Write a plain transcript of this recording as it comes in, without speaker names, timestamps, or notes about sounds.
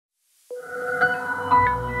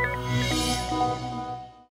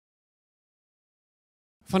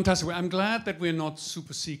Fantastic. Well, I'm glad that we're not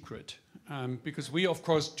super secret, because we, of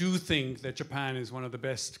course, do think that Japan is one of the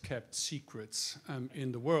best kept secrets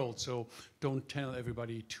in the world. So don't tell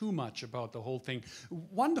everybody too much about the whole thing.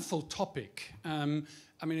 Wonderful topic. I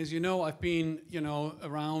mean, as you know, I've been,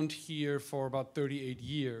 around here for about 38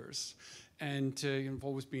 years, and I've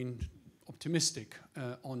always been optimistic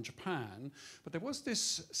on Japan. But there was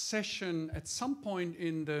this session at some point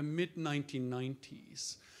in the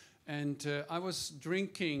mid-1990s. And I was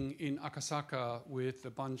drinking in Akasaka with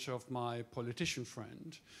a bunch of my politician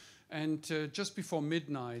friends. And just before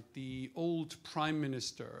midnight, the old prime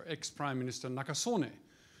minister, ex-prime minister Nakasone,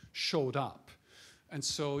 showed up. And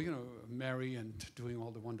so, merry and doing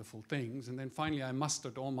all the wonderful things. And then finally I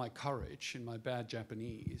mustered all my courage in my bad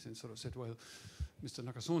Japanese and sort of said, well, Mr.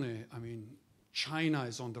 Nakasone, I mean, China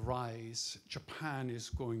is on the rise. Japan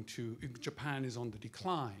is on the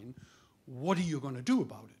decline. What are you going to do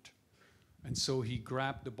about it? And so he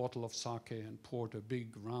grabbed the bottle of sake and poured a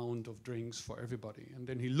big round of drinks for everybody. And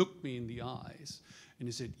then he looked me in the eyes and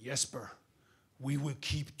he said, Jesper, we will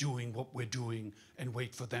keep doing what we're doing and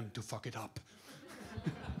wait for them to fuck it up.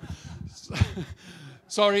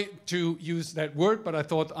 Sorry to use that word, but I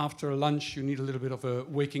thought after lunch you need a little bit of a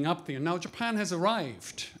waking up thing. And now Japan has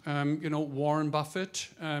arrived. Warren Buffett,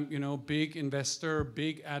 big investor,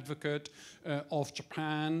 big advocate of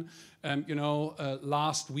Japan.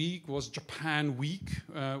 Last week was Japan Week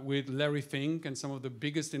with Larry Fink and some of the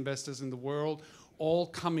biggest investors in the world all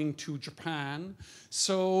coming to Japan.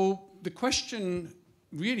 So the question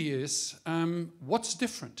really is, what's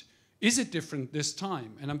different? Is it different this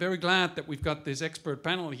time? And I'm very glad that we've got this expert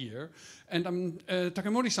panel here. And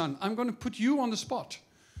Takemori-san, I'm going to put you on the spot.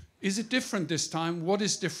 Is it different this time? What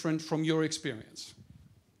is different from your experience?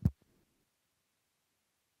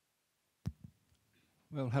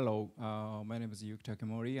 Well, hello. My name is Yuki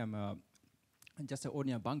Takemori. I'm just an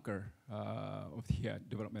ordinary banker of the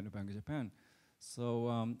Development Bank of Japan. So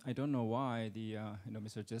I don't know why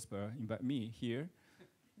Mr. Jesper invited me here.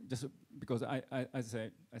 Just because I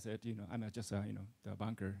said, I'm just the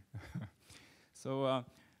banker. So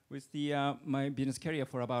with my business career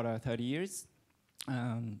for about 30 years,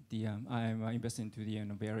 I'm investing into the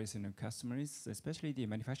various customers, especially the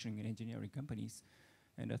manufacturing and engineering companies,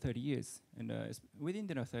 and 30 years. And within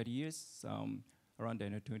the 30 years,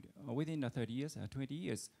 within 30 years, 20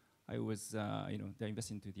 years, I was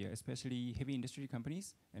investing into the especially heavy industry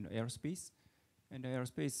companies and aerospace. And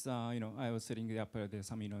aerospace, I was setting up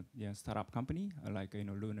some startup company like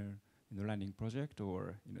lunar landing project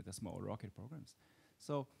or the small rocket programs.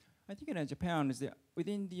 So I think in Japan is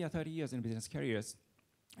within the 30 years in business careers,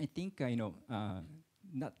 I think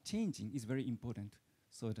not changing is very important.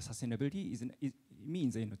 So the sustainability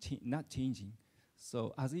means not changing.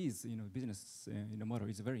 So as is business model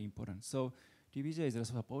is very important. So DBJ is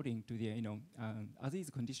also supporting to the as is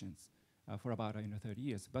conditions for about 30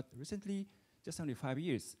 years. But recently, just only 5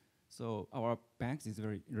 years. So our banks is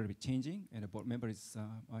very changing, and the board members,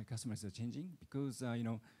 our customers are changing because I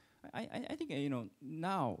think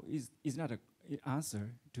now is not an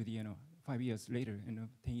answer to the 5 years later and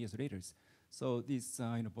 10 years later. So these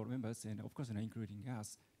board members and of course including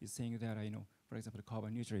us is saying that for example,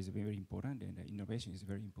 carbon neutral is very important and innovation is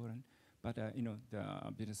very important, but the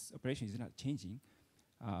business operation is not changing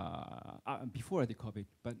before the COVID,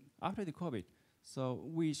 but after the COVID. So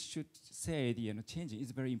we should say the change is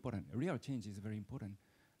very important. Real change is very important.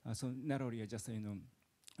 So not only just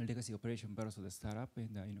legacy operation, but also the startup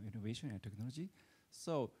and innovation and technology.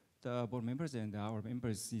 So the board members and our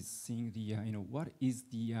members is seeing the what is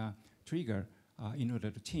the trigger in order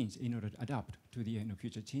to change, in order to adapt to the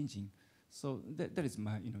future changing. So that is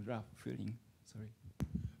my rough feeling. Sorry.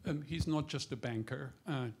 He's not just a banker.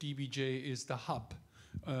 DBJ is the hub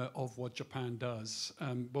of what Japan does,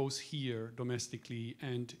 both here domestically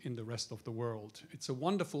and in the rest of the world. It's a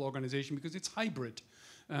wonderful organization because it's hybrid.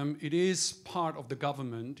 It is part of the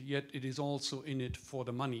government, yet it is also in it for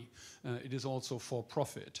the money. It is also for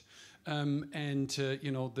profit. Whether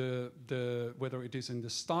it is in the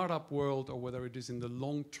startup world or whether it is in the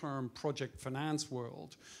long-term project finance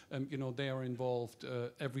world, they are involved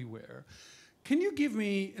everywhere. Can you give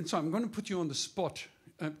me, and so I'm going to put you on the spot,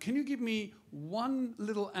 can you give me one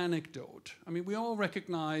little anecdote? I mean, we all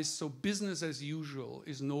recognize, so business as usual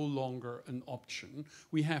is no longer an option.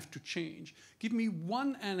 We have to change. Give me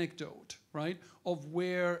one anecdote, right, of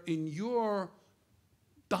where in your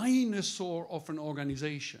dinosaur of an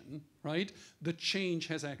organization, right, the change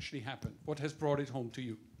has actually happened. What has brought it home to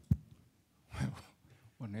you?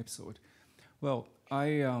 One episode. Well,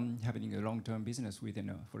 I am having a long-term business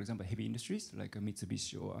within, for example, heavy industries like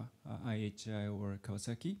Mitsubishi or IHI or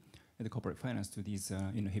Kawasaki. the corporate finance to these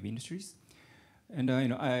heavy industries. And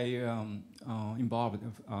I involved,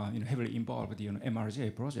 heavily involved with the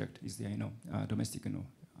MRJ project. Is the domestic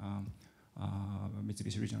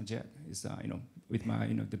Mitsubishi Regional Jet is with my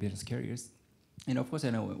the business carriers, and of course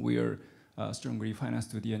we are strongly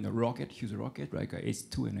financed to the rocket, huge rocket like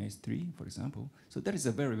H2 and H3, for example. So that is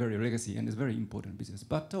a very legacy and it's very important business.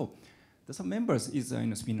 But the some members is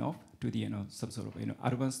spin-off to the some sort of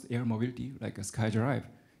advanced air mobility like a SkyDrive.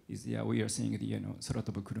 Is we are seeing the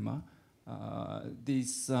Soratobu Kuruma.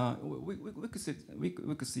 This we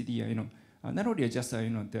could see the not only just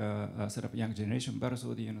the sort of young generation, but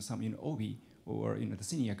also the some OB or the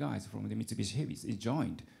senior guys from the Mitsubishi Heavies is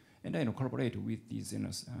joined and collaborate with these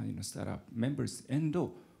startup members and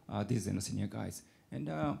these senior guys. And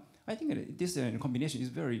I think this combination is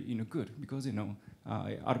very good because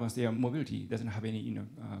advanced air mobility doesn't have any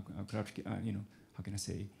how can I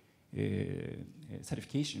say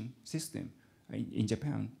certification system in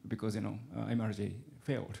Japan because MRJ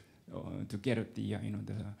failed to get the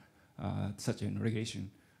such an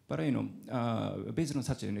regulation. But based on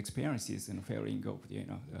such an experiences and failing of the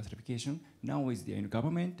certification, now is the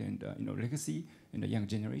government and legacy and the young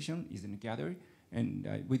generation is gathered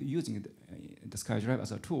and with using the SkyDrive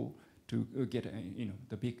as a tool to get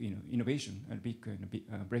the big innovation and big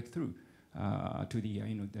breakthrough to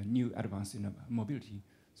the new advanced mobility.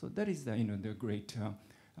 So that is the the great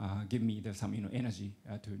give me the some energy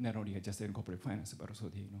to not only just corporate finance but also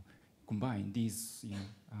the combine these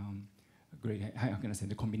great how can I say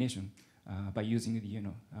the combination by using the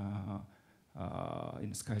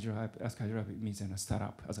in SkyDrive. SkyDrive means a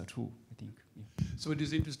startup as a tool, I think. Yeah. So it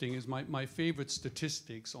is interesting. Is my favorite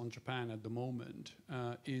statistics on Japan at the moment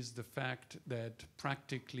is the fact that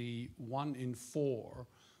practically 1 in 4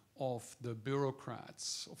 of the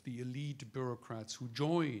bureaucrats, of the elite bureaucrats who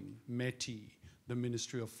join METI, the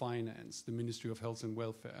Ministry of Finance, the Ministry of Health and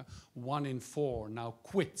Welfare, 1 in 4 now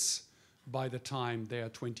quits by the time they are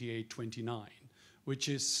 28, 29, which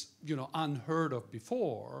is unheard of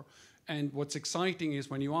before. And what's exciting is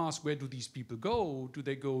when you ask where do these people go, do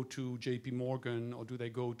they go to JP Morgan or do they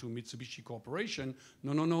go to Mitsubishi Corporation?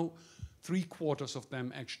 No. 3/4 of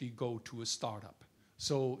them actually go to a startup.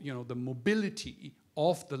 So the mobility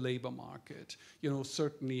of the labor market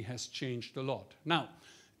certainly has changed a lot. Now,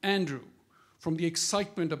 Andrew, from the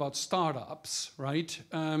excitement about startups, right?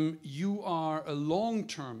 You are a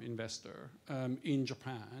long-term investor in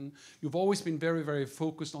Japan. You've always been very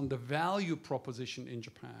focused on the value proposition in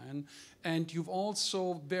Japan, and you've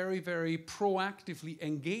also very proactively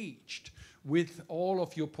engaged with all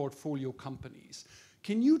of your portfolio companies.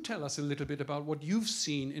 Can you tell us a little bit about what you've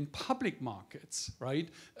seen in public markets, right?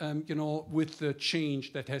 With the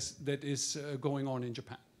change that is going on in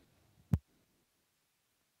Japan.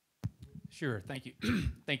 Sure, thank you.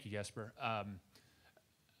 Thank you, Jesper.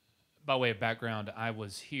 By way of background, I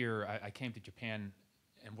was here, I came to Japan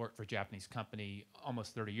and worked for a Japanese company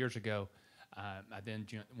almost 30 years ago. I then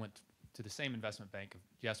went to the same investment bank of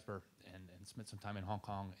Jesper and spent some time in Hong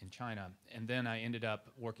Kong and China. And then I ended up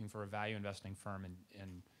working for a value investing firm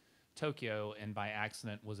in Tokyo, and by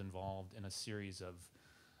accident was involved in a series of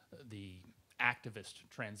the activist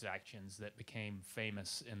transactions that became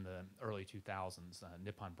famous in the early 2000s,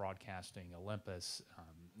 Nippon Broadcasting, Olympus,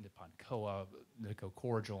 Nippon Koa, Nikko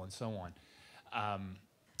Cordial, and so on.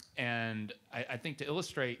 And I think to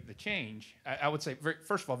illustrate the change, I would say,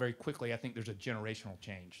 first of all, very quickly, I think there's a generational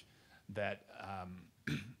change that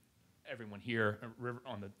everyone here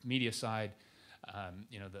on the media side,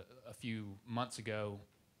 a few months ago,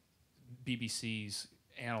 BBC's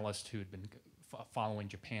analyst who had been following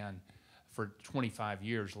Japan for 25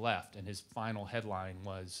 years left, and his final headline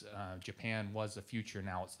was, Japan was the future,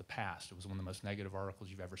 now it's the past. It was one of the most negative articles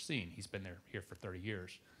you've ever seen. He's been here for 30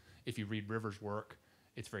 years. If you read Rivers' work,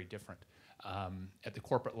 it's very different. At the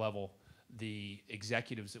corporate level, the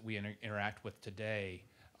executives that we interact with today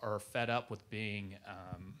are fed up with being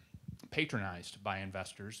patronized by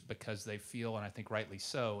investors because they feel, and I think rightly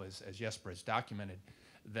so, as Jesper has documented,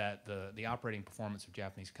 that the operating performance of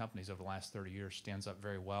Japanese companies over the last 30 years stands up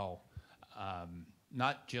very well,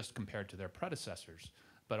 not just compared to their predecessors,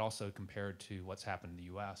 but also compared to what's happened in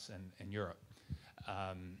the US and Europe.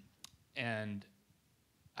 And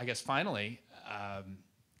I guess finally,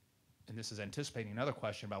 and this is anticipating another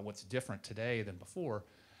question about what's different today than before,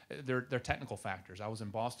 they're technical factors. I was in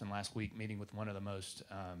Boston last week meeting with one of the most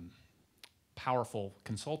powerful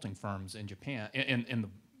consulting firms in Japan,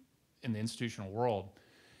 in the institutional world.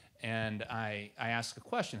 And I asked a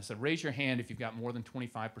question. I said, raise your hand if you've got more than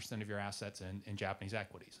 25% of your assets in Japanese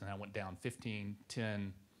equities. And I went down 15,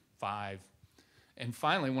 10, 5. And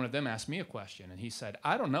finally, one of them asked me a question, and he said,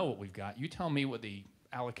 I don't know what we've got. You tell me what the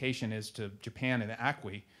allocation is to Japan and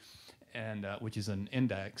ACWI, and, which is an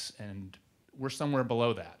index, and we're somewhere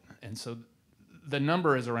below that. And so the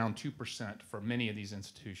number is around 2% for many of these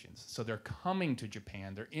institutions. So they're coming to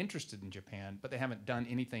Japan, they're interested in Japan, but they haven't done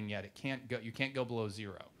anything yet. You can't go below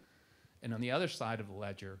 0. And on the other side of the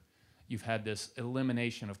ledger, you've had this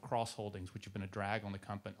elimination of cross holdings, which have been a drag on the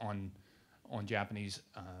company, on Japanese,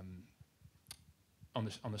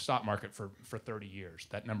 on the stock market for 30 years.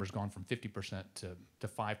 That number's gone from 50% to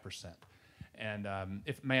 5%. And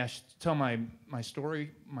may I tell my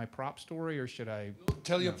story, my prop story, or should I?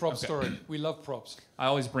 Tell your prop story. We love props. I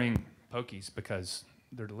always bring pokies because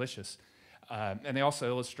they're delicious. And they also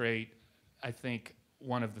illustrate, I think,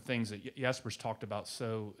 one of the things that Jesper's talked about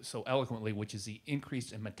so eloquently, which is the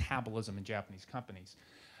increase in metabolism in Japanese companies.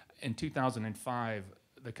 In 2005,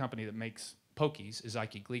 the company that makes pokies,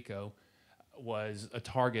 Izaki Glico, was a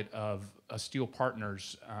target of a Steel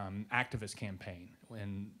Partners activist campaign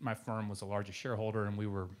when my firm was the largest shareholder, and we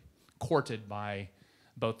were courted by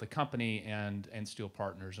both the company and Steel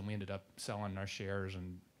Partners, and we ended up selling our shares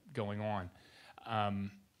and going on.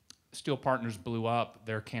 Steel Partners blew up,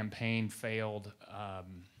 their campaign failed,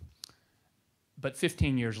 but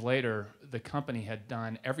 15 years later, the company had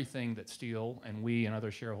done everything that Steel and we and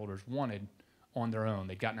other shareholders wanted on their own.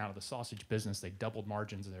 They'd gotten out of the sausage business, they'd doubled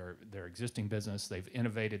margins of their existing business, they've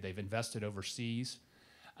innovated, they've invested overseas.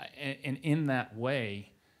 And in that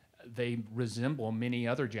way, they resemble many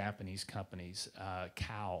other Japanese companies,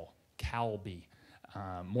 Calbee,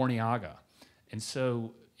 Morniaga. And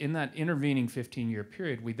so in that intervening 15-year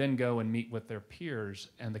period, we then go and meet with their peers,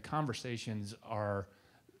 and the conversations are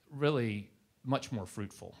really much more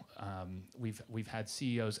fruitful. We've had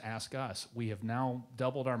CEOs ask us, we have now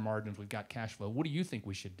doubled our margins, we've got cash flow, what do you think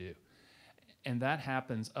we should do? And that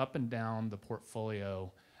happens up and down the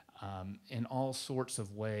portfolio in all sorts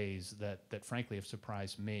of ways that frankly have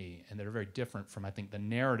surprised me, and that are very different from, I think, the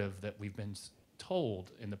narrative that we've been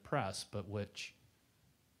told in the press, but which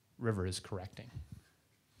River is correcting.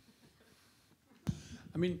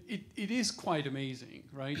 I mean, it is quite amazing,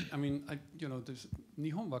 right? I mean, there's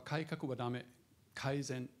Nihon wa kaikaku wa dame,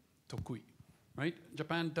 kaizen tokui, right?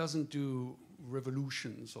 Japan doesn't do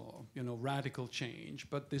revolutions or radical change,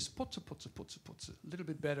 but this putsu, a little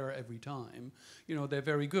bit better every time. They're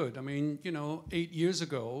very good. I mean, 8 years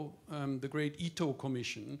ago, the great Ito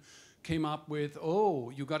Commission came up with,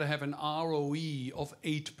 you got to have an ROE of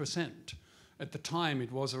 8%. At the time,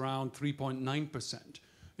 it was around 3.9%.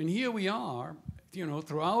 And here we are,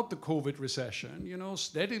 throughout the COVID recession,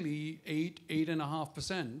 steadily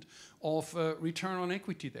 8.5% of return on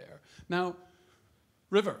equity there. Now,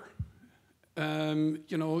 River,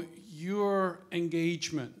 your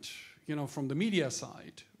engagement, from the media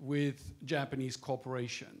side with Japanese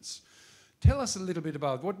corporations, tell us a little bit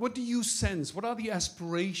about what do you sense? What are the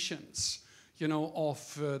aspirations,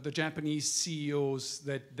 of the Japanese CEOs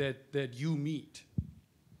that you meet?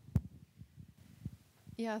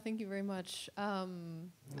 Yeah, thank you very much.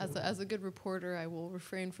 As a good reporter, I will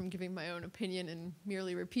refrain from giving my own opinion and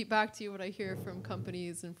merely repeat back to you what I hear from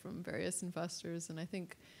companies and from various investors. And I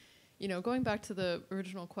think, going back to the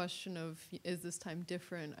original question of, is this time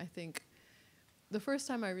different? I think the first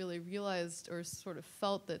time I really realized or sort of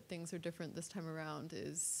felt that things are different this time around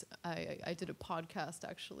is I did a podcast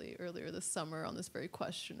actually earlier this summer on this very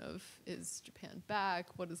question of, is Japan back?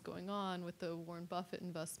 What is going on with the Warren Buffett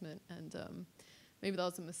investment? And maybe that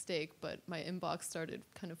was a mistake, but my inbox started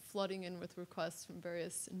kind of flooding in with requests from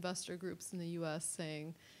various investor groups in the US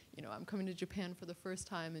saying, I'm coming to Japan for the first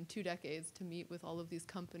time in 2 decades to meet with all of these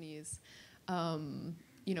companies.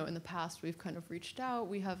 In the past, we've kind of reached out.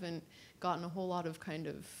 We haven't gotten a whole lot of kind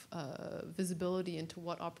of visibility into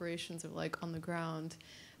what operations are like on the ground.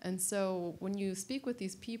 And so when you speak with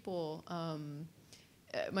these people,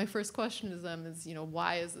 my first question to them is,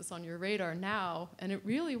 why is this on your radar now? And it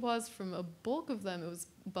really was, from a bulk of them, it was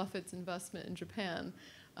Buffett's investment in Japan.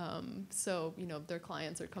 So, their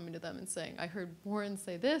clients are coming to them and saying, I heard Warren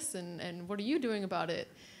say this, and what are you doing about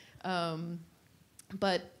it?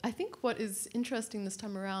 But I think what is interesting this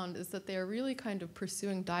time around is that they are really kind of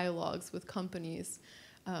pursuing dialogues with companies.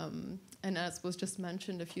 And as was just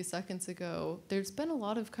mentioned a few seconds ago, there's been a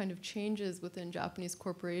lot of kind of changes within Japanese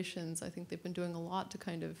corporations. I think they've been doing a lot to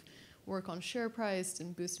kind of work on share price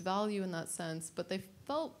and boost value in that sense, but they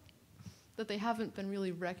felt that they haven't been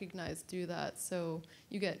really recognized through that. So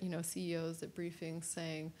you get, CEOs at briefings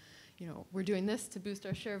saying, we're doing this to boost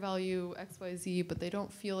our share value, XYZ, but they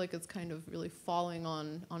don't feel like it's kind of really falling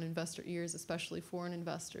on investor ears, especially foreign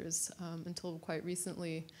investors, until quite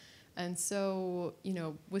recently. And so,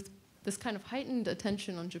 with this kind of heightened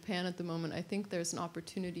attention on Japan at the moment, I think there's an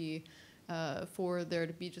opportunity for there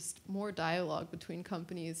to be just more dialogue between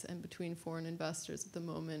companies and between foreign investors at the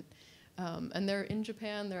moment. And they're in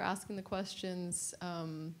Japan, they're asking the questions.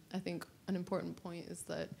 I think an important point is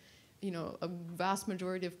that, you know, a vast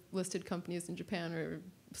majority of listed companies in Japan are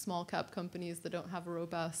small cap companies that don't have a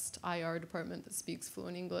robust IR department that speaks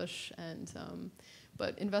fluent English. And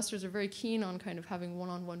but investors are very keen on kind of having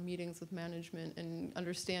one-on-one meetings with management and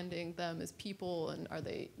understanding them as people, and are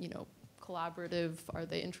they, you know, collaborative? Are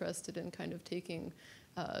they interested in kind of taking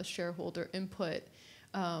shareholder input?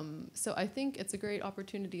 So I think it's a great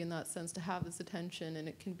opportunity in that sense to have this attention, and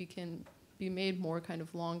it can be made more kind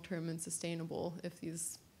of long-term and sustainable if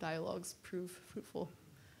these dialogues prove fruitful.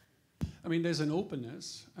 I mean, there's an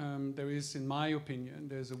openness. There is, in my opinion,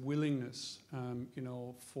 there's a willingness, you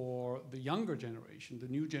know, for the younger generation, the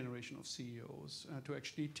new generation of CEOs, to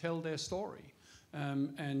actually tell their story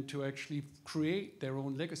and to actually create their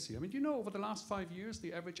own legacy. I mean, you know, over the last 5 years,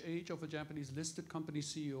 the average age of a Japanese listed company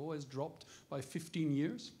CEO has dropped by 15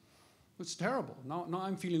 years. It's terrible. Now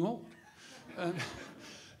I'm feeling old.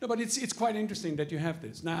 No, but it's quite interesting that you have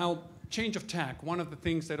this. Now, change of tack, one of the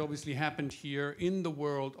things that obviously happened here in the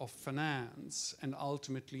world of finance and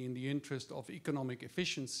ultimately in the interest of economic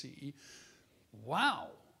efficiency, wow,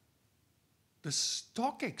 the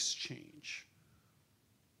stock exchange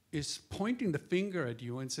is pointing the finger at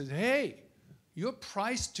you and says, hey, your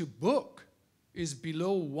price to book is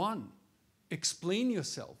below 1. Explain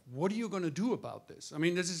yourself. What are you going to do about this? I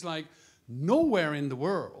mean, this is like nowhere in the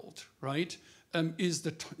world, right? Is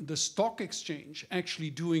the stock exchange actually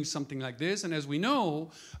doing something like this? And as we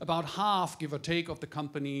know, about half, give or take, of the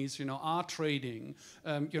companies, you know, are trading,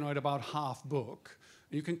 you know, at about half book.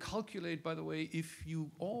 You can calculate, by the way, if you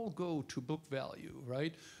all go to book value,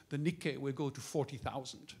 right? The Nikkei will go to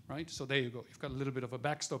 40,000, right? So there you go. You've got a little bit of a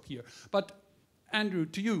backstop here. But Andrew,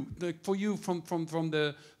 to you, for you from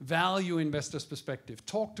the value investor's perspective,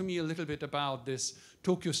 talk to me a little bit about this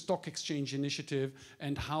Tokyo Stock Exchange initiative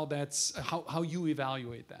and how that's how you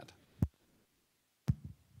evaluate that.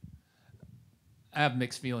 I have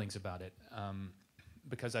mixed feelings about it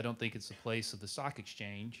because I don't think it's the place of the stock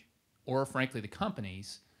exchange or, frankly, the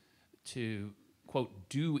companies to, quote,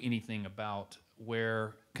 do anything about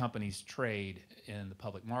where companies trade in the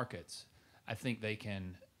public markets. I think they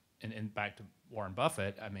can, and back to Warren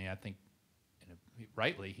Buffett, I mean, I think, you know,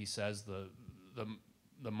 rightly, he says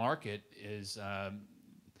the market is,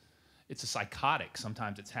 it's a psychotic.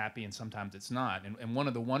 Sometimes it's happy and sometimes it's not. And one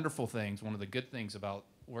of the wonderful things, one of the good things about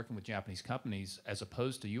working with Japanese companies as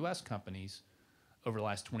opposed to US companies over the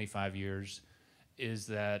last 25 years is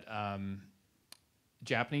that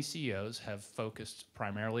Japanese CEOs have focused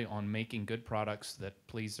primarily on making good products that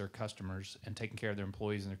please their customers and taking care of their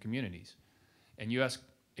employees and their communities. And US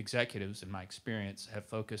executives, in my experience, have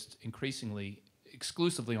focused increasingly,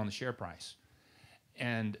 exclusively on the share price.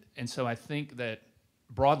 And so I think that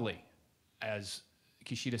broadly, as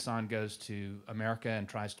Kishida-san goes to America and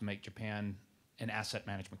tries to make Japan an asset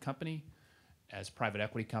management company, as private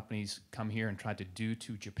equity companies come here and try to do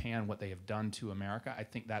to Japan what they have done to America, I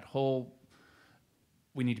think that whole,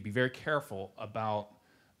 we need to be very careful about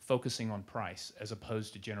focusing on price as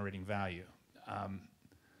opposed to generating value.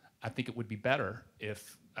 I think it would be better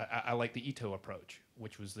if, I like the Ito approach,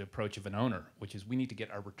 which was the approach of an owner, which is we need to get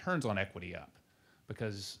our returns on equity up.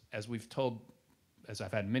 Because as we've told, as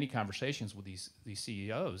I've had many conversations with these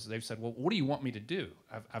CEOs, they've said, well, what do you want me to do?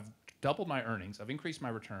 I've doubled my earnings, I've increased my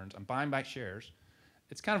returns, I'm buying back shares.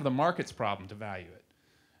 It's kind of the market's problem to value it.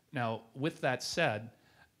 Now, with that said,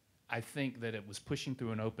 I think that it was pushing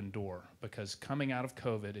through an open door because coming out of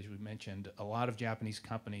COVID, as we mentioned, a lot of Japanese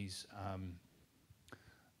companies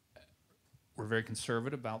were very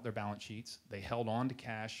conservative about their balance sheets. They held on to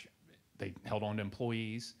cash. They held on to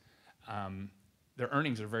employees. Their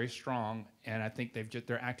earnings are very strong, and I think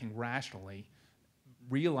they're acting rationally,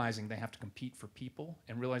 realizing they have to compete for people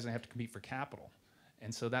and realizing they have to compete for capital.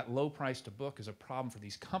 And so that low price to book is a problem for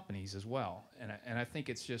these companies as well. And I think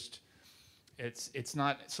it's just, it's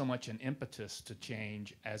not so much an impetus to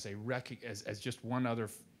change as as just one other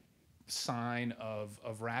sign of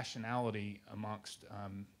rationality amongst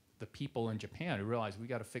the people in Japan who realize we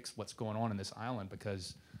got to fix what's going on in this island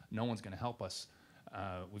because no one's going to help us.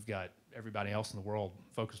 We've got everybody else in the world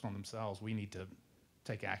focused on themselves. We need to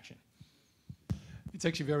take action. It's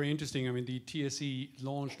actually very interesting. I mean, the TSE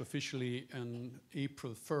launched officially on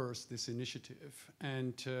April 1st this initiative,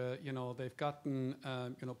 and you know, they've gotten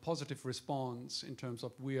you know, positive response in terms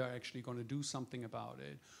of we are actually going to do something about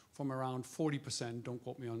it. from around 40%, don't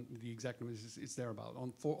quote me on the exact numbers, it's thereabout,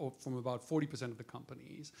 from about 40% of the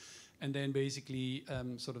companies. And then basically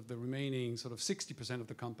sort of the remaining sort of 60% of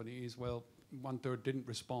the companies, well, 1/3 didn't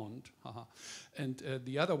respond, and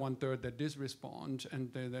the other 1/3 that did respond,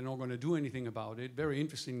 and they're not going to do anything about it. Very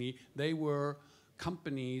interestingly, they were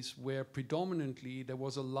companies where predominantly there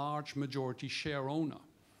was a large majority share owner,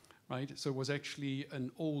 right? So it was actually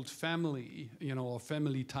an old family, you know, a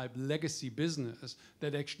family type legacy business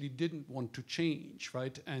that actually didn't want to change,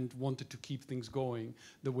 right? And wanted to keep things going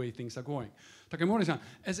the way things are going. Takemori-san,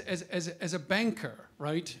 as a banker,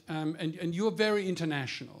 right? And you're very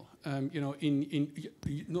international, you know,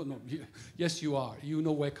 yes you are. You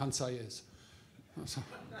know where Kansai is.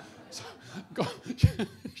 Go.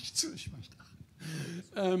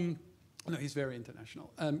 No, he's very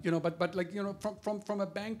international. You know, but like, you know, from a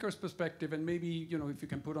banker's perspective, and maybe, you know, if you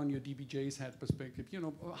can put on your DBJ's hat perspective, you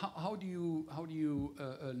know, how do you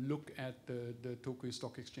look at the Tokyo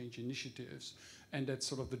Stock Exchange initiatives and at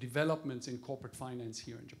sort of the developments in corporate finance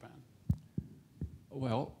here in Japan?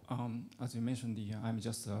 Well, as you mentioned, I'm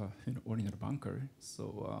just an ordinary banker,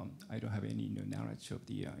 so I don't have any knowledge of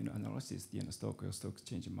the analysis the Tokyo Stock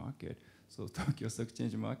Exchange market. So Tokyo Stock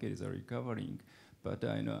Exchange market is recovering, but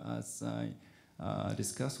as I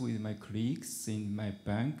discussed with my colleagues in my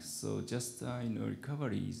bank, so just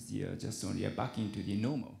recovery is just only back into the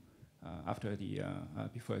normal after the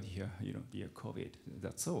before the COVID.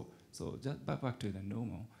 That's all. So just back to the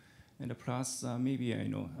normal. And plus, maybe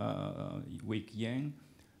weak yen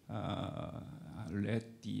led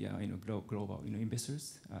the global global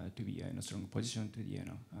to be in a strong position to the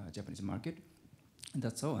Japanese market. And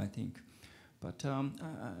that's all, I think. But to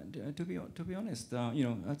be honest,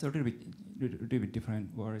 that's a little bit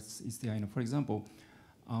different. Where it's the for example,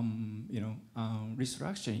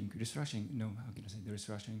 restructuring. How can I say the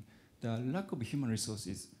restructuring? The lack of human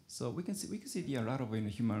resources. So we can see the lot of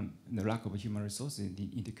the lack of human resources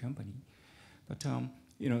in the company, but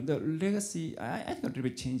the legacy I think a little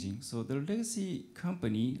bit changing. So the legacy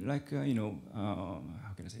company, like how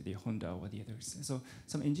can I say, the Honda or the others. So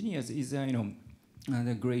some engineers is the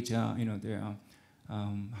great how can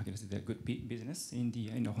I say, the good business in the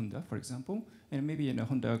Honda, for example, and maybe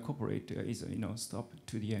Honda corporate is stop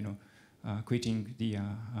to the quitting the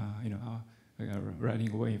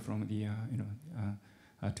running away from the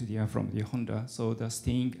from the Honda. So the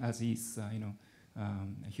staying as is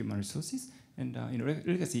human resources, and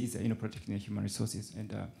legacy is protecting the human resources,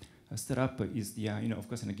 and startup is the of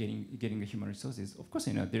course getting the human resources. Of course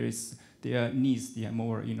there needs the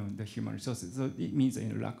more the human resources. So it means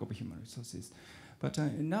lack of human resources. But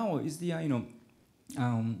now is the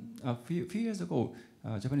a few years ago,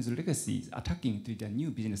 Japanese legacy is attacking to the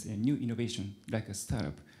new business and new innovation like a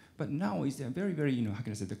startup. But now it's very, very, how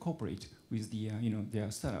can I say, the corporate with the,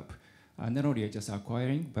 their startup. Not only just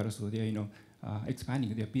acquiring, but also they're,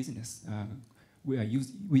 expanding their business. We are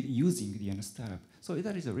using the startup. So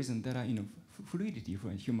that is the reason that fluidity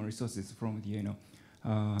for human resources from the,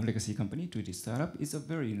 legacy company to the startup is a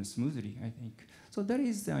very smoothly, I think. So that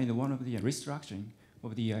is one of the restructuring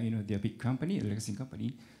of the, the big company, the legacy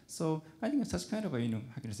company. So I think such kind of, how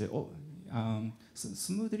can I say,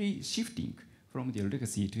 smoothly shifting from the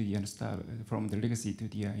legacy to the from the legacy to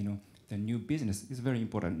the the new business is very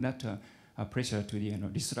important. Not pressure to the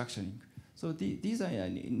restructuring. So these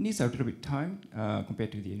needs a little bit time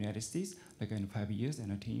compared to the United States, like 5 years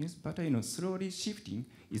and 10 years. But slowly shifting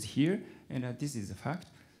is here, and this is a fact.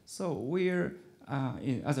 So we're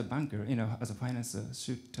as a banker, as a financer,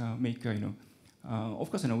 should make of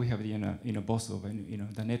course we have the both of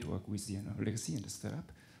the network with the legacy and the startup.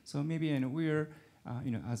 So maybe we're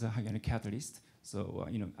as a catalyst, so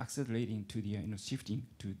accelerating to the shifting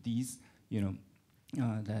to these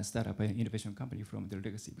the startup innovation company from the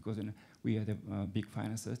legacy, because we are the big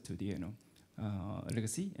financiers to the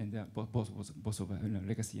legacy, and both of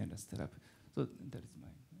legacy and the startup. So that is my.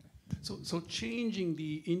 So changing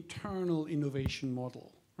the internal innovation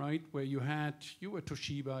model, right? Where you were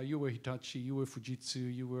Toshiba, you were Hitachi, you were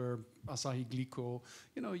Fujitsu, you were Asahi Glico.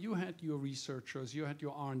 You had your researchers, you had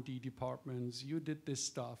your R&D departments, you did this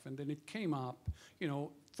stuff, and then it came up,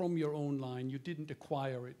 from your own line. You didn't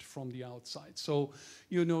acquire it from the outside. So,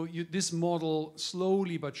 this model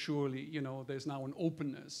slowly but surely, there's now an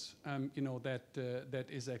openness, that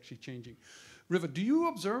is actually changing. River, do you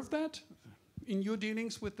observe that in your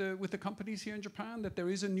dealings with the companies here in Japan, that there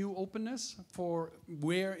is a new openness for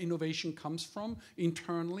where innovation comes from,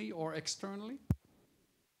 internally or externally?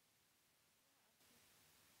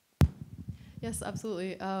 Yes,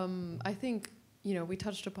 absolutely. I think we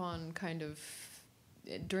touched upon kind of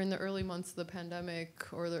during the early months of the pandemic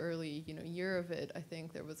or the early year of it, I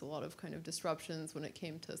think there was a lot of kind of disruptions when it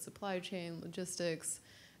came to supply chain, logistics,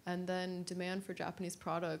 and then demand for Japanese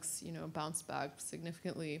products, bounced back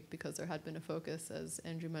significantly because there had been a focus, as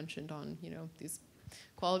Andrew mentioned, on these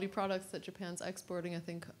quality products that Japan's exporting. I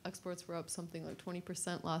think exports were up something like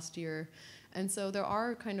 20% last year, and so there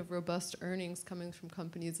are kind of robust earnings coming from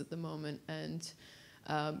companies at the moment, and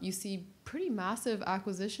you see pretty massive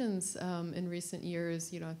acquisitions in recent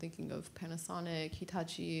years. I'm thinking of Panasonic,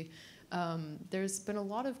 Hitachi. There's been a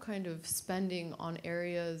lot of kind of spending on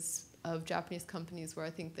areas of Japanese companies where I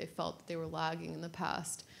think they felt that they were lagging in the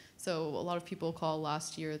past. So a lot of people call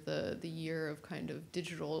last year the year of kind of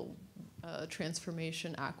digital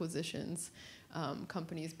transformation acquisitions,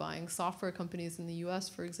 companies buying software companies in the US,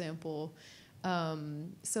 for example.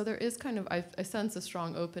 So there is kind of, I sense a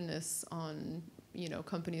strong openness on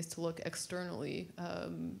companies to look externally,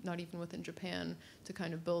 not even within Japan, to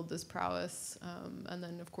kind of build this prowess, and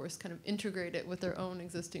then of course kind of integrate it with their own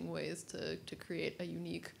existing ways to create a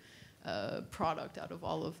unique product out of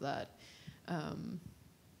all of that.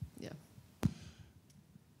 Yeah.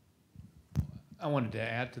 I wanted to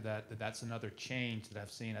add to that that's another change that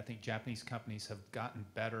I've seen. I think Japanese companies have gotten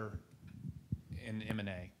better in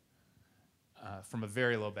M&A from a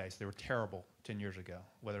very low base. They were terrible 10 years ago,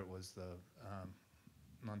 whether it was the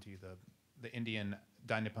Indian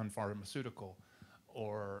Dai Nippon Pharmaceutical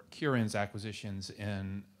or Kirin's acquisitions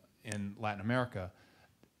in Latin America.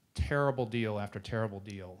 Terrible deal after terrible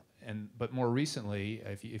deal. But more recently,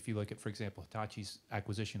 if you look at, for example, Hitachi's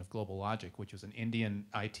acquisition of GlobalLogic, which was an Indian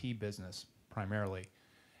IT business primarily,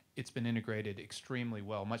 it's been integrated extremely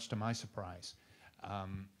well, much to my surprise.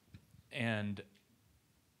 And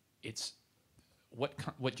it's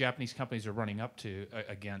what Japanese companies are running up to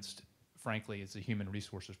against, frankly, is the human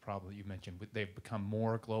resources problem that you mentioned. They've become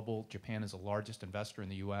more global. Japan is the largest investor in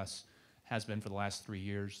the U.S., has been for the last 3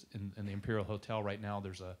 years. In the Imperial Hotel right now,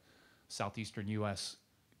 there's a Southeastern U.S.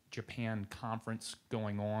 Japan conference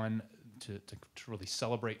going on to really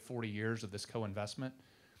celebrate 40 years of this co-investment.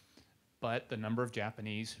 But the number of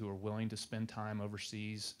Japanese who are willing to spend time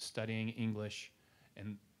overseas studying English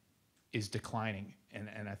is declining.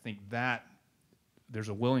 And I think that there's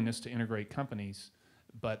a willingness to integrate companies,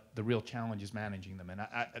 but the real challenge is managing them. And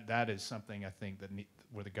that is something I think that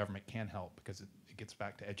where the government can help, because it gets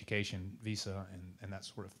back to education, visa, and that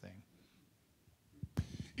sort of thing.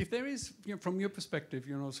 If there is, from your perspective,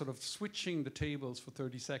 sort of switching the tables for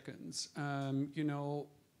 30 seconds,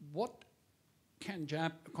 what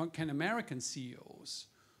can American CEOs,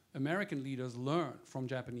 American leaders learn from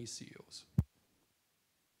Japanese CEOs?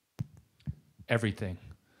 Everything.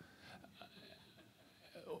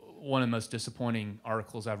 One of the most disappointing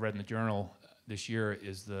articles I've read in the journal this year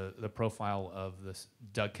is the profile of this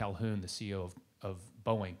Doug Calhoun, the CEO of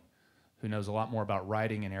Boeing, who knows a lot more about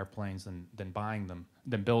riding in airplanes than buying them,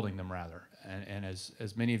 than building them rather. And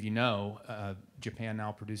as many of you know, Japan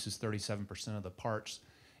now produces 37% of the parts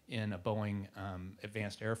in a Boeing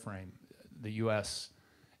advanced airframe. The U.S.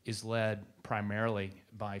 is led primarily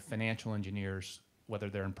by financial engineers, whether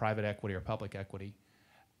they're in private equity or public equity.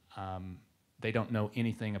 They don't know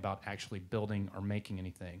anything about actually building or making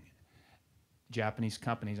anything. Japanese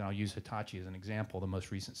companies, and I'll use Hitachi as an example, the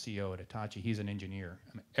most recent CEO at Hitachi, he's an engineer.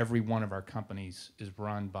 I mean, every one of our companies is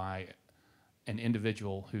run by an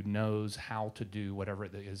individual who knows how to do whatever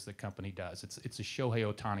it is the company does. It's a Shohei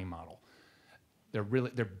Ohtani model. They're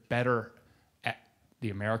better at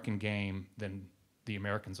the American game than the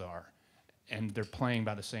Americans are. And they're playing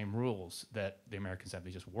by the same rules that the Americans have.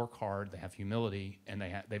 They just work hard, they have humility, and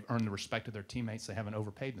they've earned the respect of their teammates. They haven't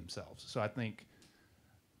overpaid themselves. So I think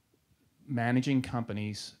managing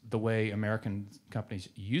companies the way American companies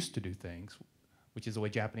used to do things, which is the way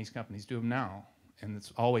Japanese companies do them now, and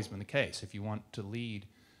it's always been the case. If you want to lead,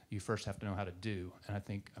 you first have to know how to do. And I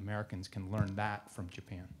think Americans can learn that from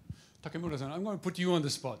Japan. Takemura-san, I'm going to put you on the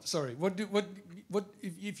spot. Sorry.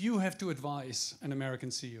 If you have to advise an American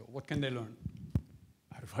CEO, what can they learn?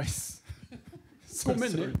 Advice?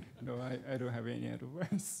 Sorry. No, I don't have any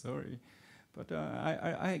advice. Sorry, but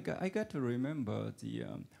I got to remember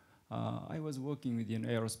I was working with an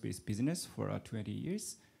aerospace business for 20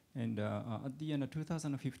 years, and at the end of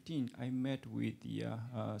 2015, I met with the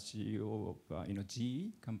CEO of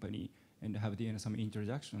GE company, and have some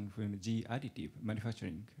introduction from GE Additive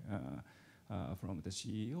Manufacturing from the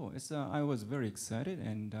CEO. I was very excited,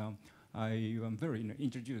 and I am very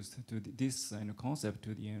introduced to this concept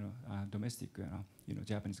to the domestic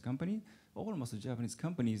Japanese company. Almost the Japanese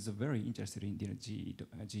companies are very interested in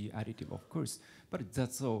GE Additive, of course, but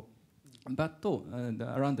that's all But though,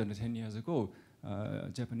 around 10 years ago,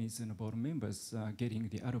 Japanese board members getting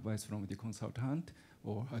the advice from the consultant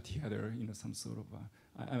or the other, some sort of,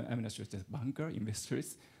 I'm not sure, just banker,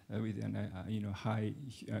 investors with an, high,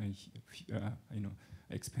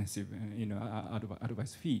 expensive,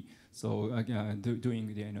 advice fee. So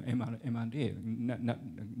doing the M&A,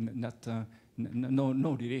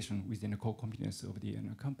 no relation with the core competence of the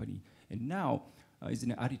company. And now is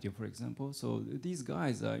an additive, for example. So these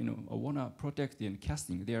guys, want to protect the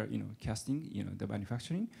casting. They are, casting, the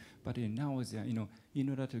manufacturing. But now is, in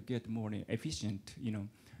order to get more efficient,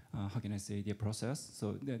 how can I say, the process.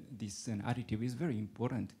 So this additive is very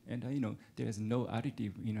important. And there is no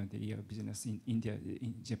additive, the business in India,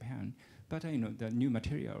 in Japan. But the new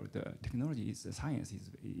material, the technology, the science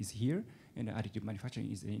is here, and the additive manufacturing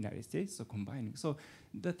is in the United States. So combining. So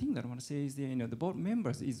the thing that I want to say is the board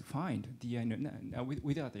members is fine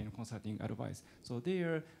without consulting advice. So they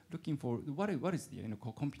are looking for what is the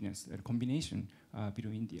core competence combination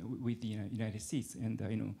between with the United States and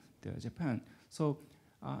the Japan. So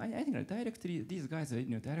I think directly these guys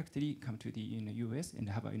directly come to the US and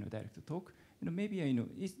have a direct talk. Maybe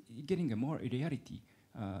it's getting a more reality.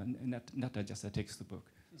 Not just a textbook.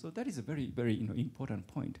 So that is a very, very important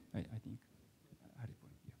point, I think.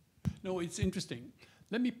 No, it's interesting.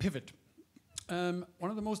 Let me pivot. One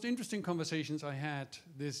of the most interesting conversations I had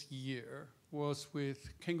this year was with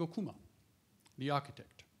Kengo Kuma, the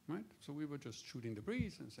architect, right? So we were just shooting the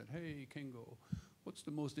breeze and said, hey, Kengo, what's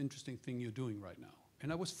the most interesting thing you're doing right now?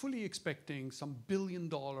 And I was fully expecting some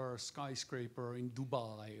billion-dollar skyscraper in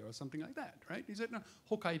Dubai or something like that, right? He said, no,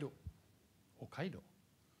 Hokkaido. Hokkaido?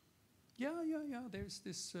 Yeah. There's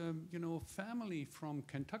this, family from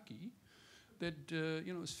Kentucky that,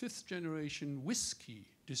 is fifth-generation whiskey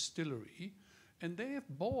distillery, and they have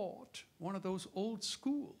bought one of those old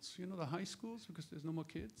schools, the high schools, because there's no more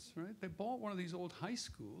kids, right? They bought one of these old high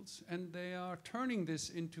schools, and they are turning this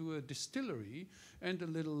into a distillery and a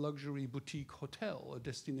little luxury boutique hotel, a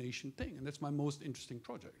destination thing, and that's my most interesting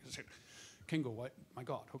project. I said, Kengo, my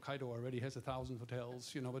God, Hokkaido already has 1,000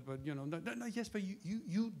 hotels, yes, but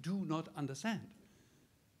you do not understand.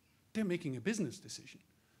 They're making a business decision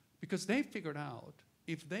because they figured out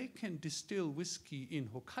if they can distill whiskey in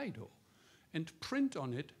Hokkaido and print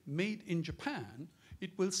on it, made in Japan,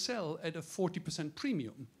 it will sell at a 40%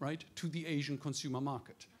 premium, right, to the Asian consumer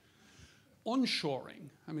market. Onshoring,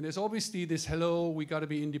 there's obviously this, we got to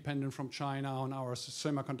be independent from China on our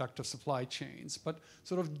semiconductor supply chains, but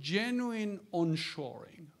sort of genuine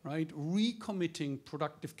onshoring, right, recommitting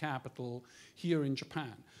productive capital here in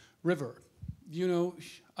Japan. River,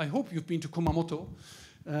 I hope you've been to Kumamoto,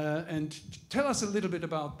 and tell us a little bit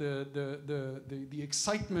about the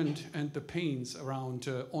excitement and the pains around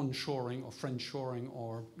onshoring or friendshoring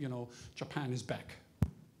or, Japan is back.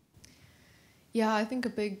 Yeah, I think a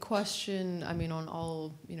big question, on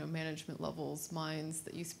all, management levels, minds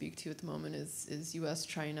that you speak to at the moment is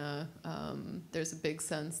US-China. There's a big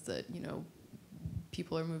sense that,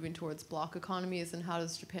 people are moving towards block economies, and how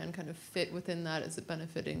does Japan kind of fit within that? Is it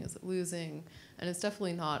benefiting? Is it losing? And it's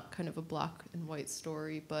definitely not kind of a black and white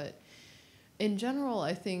story, but in general,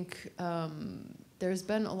 I think there's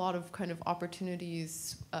been a lot of kind of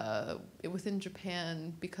opportunities within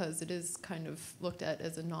Japan because it is kind of looked at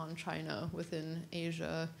as a non-China within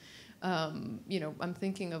Asia. I'm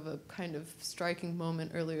thinking of a kind of striking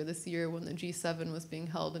moment earlier this year when the G7 was being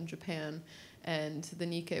held in Japan and the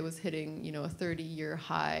Nikkei was hitting, a 30-year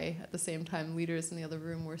high. At the same time, leaders in the other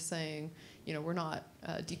room were saying, we're not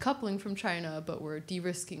decoupling from China, but we're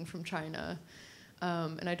de-risking from China.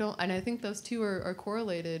 And I think those two are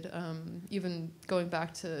correlated. Even going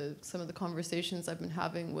back to some of the conversations I've been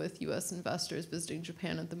having with U.S. investors visiting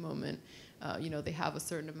Japan at the moment, they have a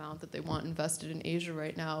certain amount that they want invested in Asia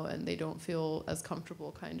right now, and they don't feel as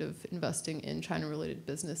comfortable kind of investing in China-related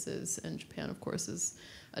businesses. And Japan, of course, is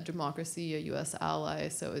a democracy, a U.S. ally,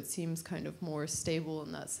 so it seems kind of more stable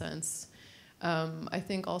in that sense. I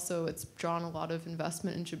think also it's drawn a lot of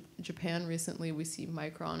investment in Japan recently. We see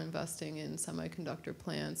Micron investing in semiconductor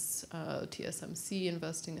plants, TSMC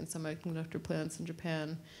investing in semiconductor plants in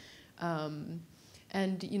Japan.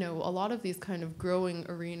 And, a lot of these kind of growing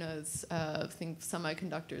arenas, think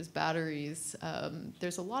semiconductors, batteries,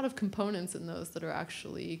 there's a lot of components in those that are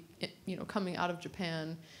actually, coming out of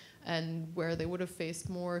Japan, and where they would have faced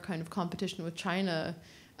more kind of competition with China.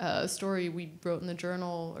 A story we wrote in the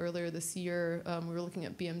journal earlier this year, we were looking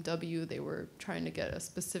at BMW. They were trying to get a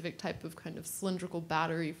specific type of kind of cylindrical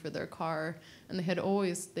battery for their car, and they'd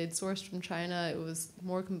sourced from China. It was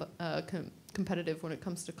more competitive when it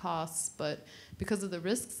comes to costs, but because of the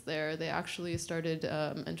risks there, they actually started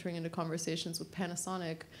entering into conversations with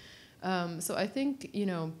Panasonic So I think,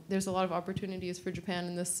 there's a lot of opportunities for Japan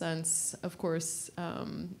in this sense. Of course,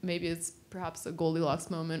 maybe it's perhaps a Goldilocks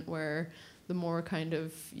moment where the more kind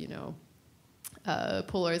of,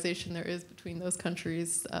 polarization there is between those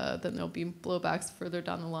countries, then there'll be blowbacks further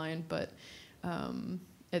down the line. But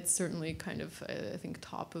it's certainly kind of, I think,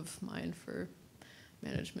 top of mind for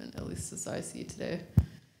management, at least as I see today.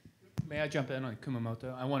 May I jump in on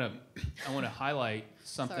Kumamoto? I want to highlight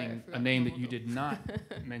something, Sorry, a name that you did not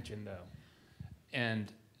mention though,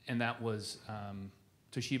 and that was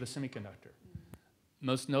Toshiba Semiconductor.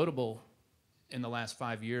 Most notable in the last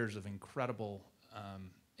 5 years of incredible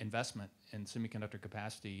investment in semiconductor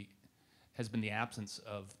capacity has been the absence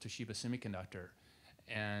of Toshiba Semiconductor,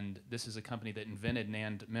 and this is a company that invented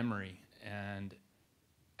NAND memory and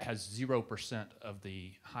has 0% of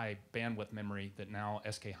the high bandwidth memory that now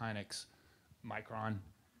SK Hynix, Micron,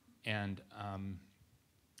 and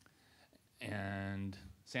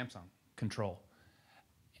Samsung control.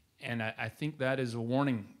 And I think that is a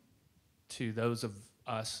warning to those of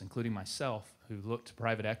us, including myself, who look to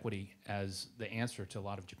private equity as the answer to a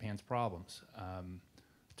lot of Japan's problems.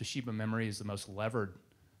 Toshiba Memory is the most levered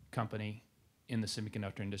company in the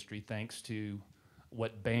semiconductor industry, thanks to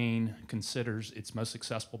what Bain considers its most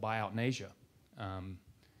successful buyout in Asia.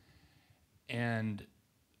 And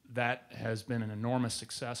that has been an enormous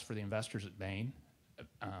success for the investors at Bain.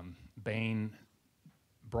 Bain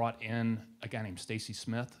brought in a guy named Stacy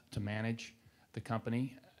Smith to manage the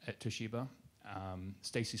company at Toshiba.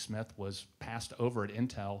 Stacy Smith was passed over at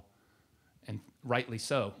Intel, and rightly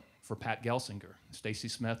so, for Pat Gelsinger. Stacy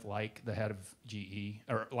Smith, like the head of GE,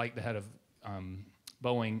 or like the head of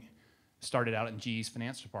Boeing, started out in GE's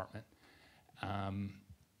finance department.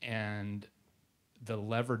 And the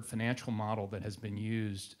levered financial model that has been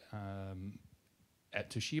used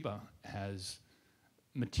at Toshiba has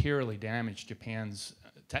materially damaged Japan's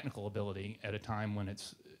technical ability at a time when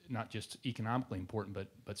it's not just economically important,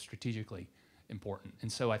 but strategically important.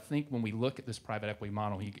 And so I think when we look at this private equity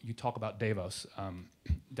model, you talk about Davos.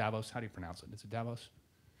 Davos, how do you pronounce it? Is it Davos?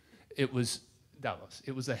 It was Davos.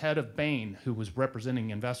 It was the head of Bain who was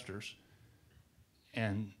representing investors.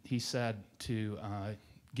 And he said to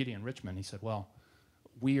Gideon Richmond, he said, well,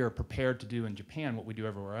 we are prepared to do in Japan what we do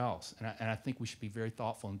everywhere else. And I think we should be very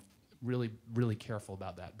thoughtful and really, really careful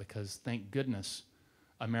about that, because thank goodness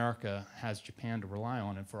America has Japan to rely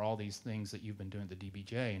on, and for all these things that you've been doing at the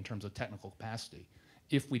DBJ in terms of technical capacity.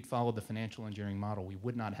 If we'd followed the financial engineering model, we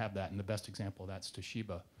would not have that, and the best example of that's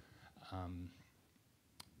Toshiba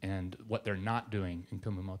and what they're not doing in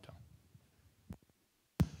Kumamoto.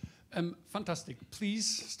 Fantastic. Please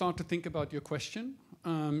start to think about your question.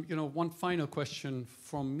 One final question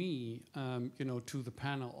from me, to the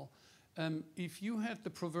panel. If you had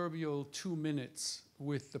the proverbial 2 minutes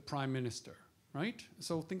with the Prime Minister, right?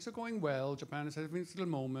 So things are going well. Japan is having this little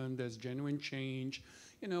moment. There's genuine change,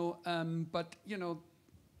 but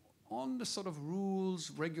on the sort of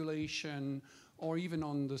rules, regulation, or even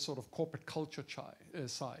on the sort of corporate culture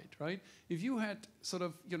side, right? If you had sort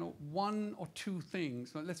of, one or two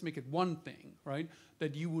things, well, let's make it one thing, right,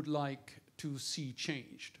 that you would like to see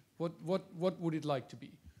changed, what would it like to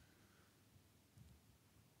be?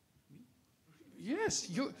 Yes,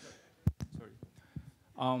 you. Sorry.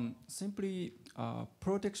 Simply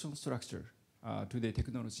protection structure to the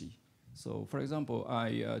technology. So, for example,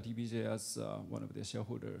 DBJ as one of the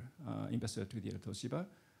shareholder investor to the Toshiba.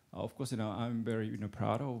 Of course, I'm very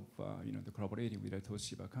proud of the collaborating with the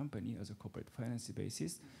Toshiba company as a corporate finance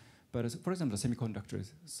basis. But for example, the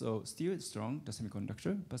semiconductors, so still strong, the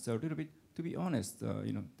semiconductor, but a little bit, to be honest,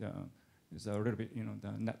 there's a little bit,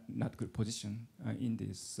 the not good position in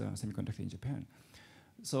this semiconductor in Japan.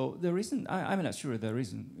 So the reason, I'm not sure the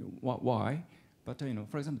reason why, but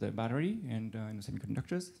for example, the battery and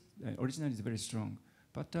semiconductors originally is very strong.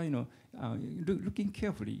 But looking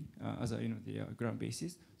carefully as the ground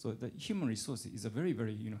basis, so the human resource is a very,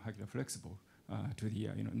 very highly flexible to the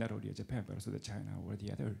not only Japan but also the China or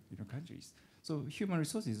the other countries. So human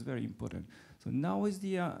resource is very important. So now is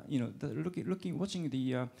the watching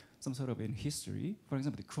the some sort of in history, for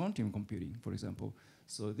example, the quantum computing, for example.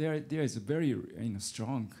 So there is very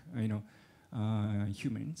strong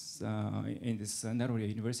humans in this not only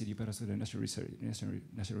university but also the national research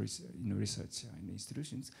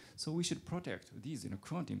institutions. So we should protect these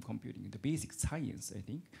quantum computing, the basic science, I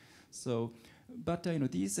think. So, but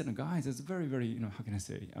these guys is very, very how can I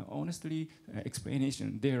say honestly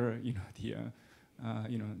explanation. They're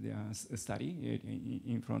the study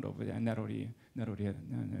in front of not only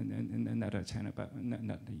China but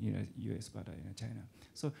not the U.S. but China.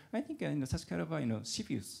 So I think such kind of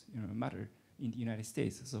serious matter in the United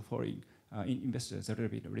States. So foreign investors a little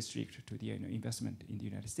bit restrict to the investment in the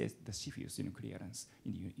United States, the CFIUS clearance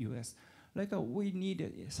in the U.S. Like we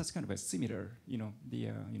need such kind of a similar,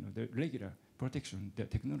 the regular protection, the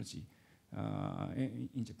technology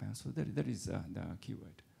in Japan. So that is the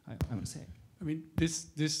keyword, I would say. I mean,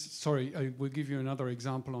 sorry, I will give you another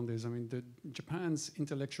example on this. I mean, Japan's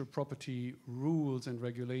intellectual property rules and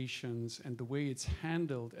regulations and the way it's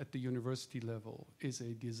handled at the university level is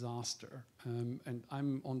a disaster. And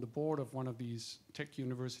I'm on the board of one of these tech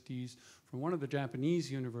universities, from one of the Japanese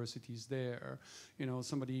universities there,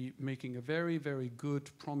 somebody making a very, very good,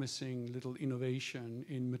 promising little innovation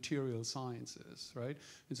in material sciences, right?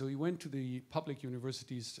 And so he went to the public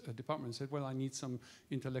universities department and said, well, I need some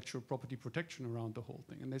intellectual property protection around the whole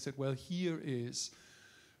thing. And they said, well, here is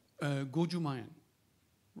gojumaen,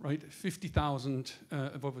 right? 50,000,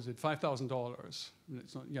 what was it, $5,000.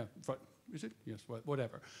 It's not, yeah, is it? Yes, well,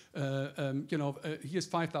 whatever. Here's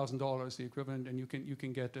 $5,000, the equivalent, and you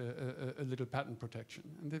can get a little patent protection.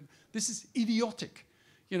 And this is idiotic,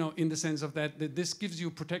 in the sense of that this gives you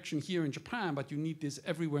protection here in Japan, but you need this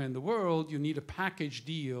everywhere in the world. You need a package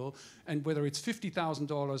deal, and whether it's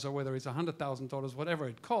 $50,000 or whether it's $100,000, whatever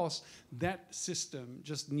it costs, that system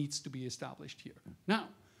just needs to be established here. Now,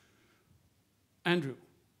 Andrew,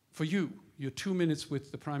 for you, your 2 minutes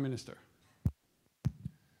with the Prime Minister.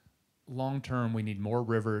 Long term, we need more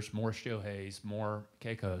rivers, more shoheis, more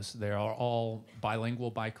keikos. They are all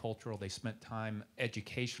bilingual, bicultural. They spent time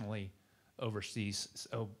educationally overseas.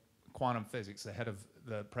 So quantum physics, the head of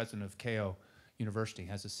the president of Keio University,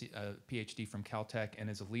 has a PhD from Caltech and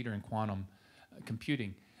is a leader in quantum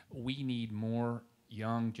computing. We need more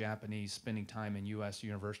young Japanese spending time in U.S.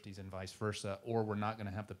 universities and vice versa, or we're not going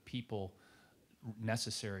to have the people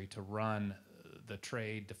necessary to run the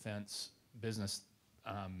trade, defense, business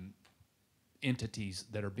entities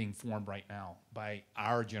that are being formed right now by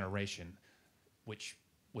our generation, which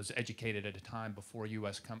was educated at a time before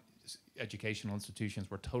U.S. educational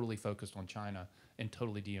institutions were totally focused on China and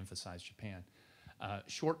totally de-emphasized Japan.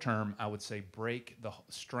 Short term, I would say break the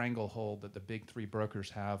stranglehold that the big three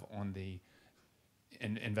brokers have on the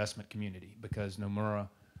investment community, because Nomura,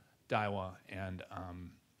 Daiwa, and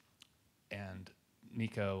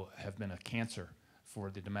Nikko have been a cancer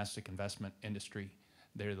for the domestic investment industry.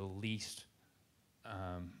 They're the least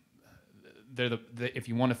if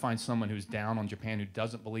you want to find someone who's down on Japan, who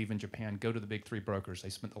doesn't believe in Japan, go to the big three brokers. They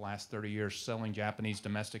spent the last 30 years selling Japanese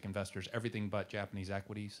domestic investors everything but Japanese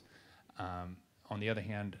equities. On the other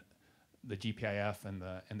hand, the GPIF and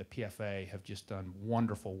the PFA have just done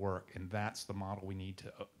wonderful work, and that's the model we need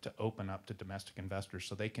to open up to domestic investors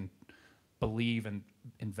so they can believe in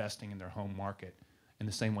investing in their home market in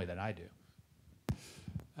the same way that I do.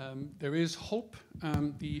 There is hope.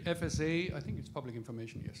 The FSA, I think it's public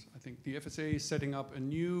information, yes. I think the FSA is setting up a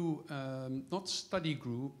new, not study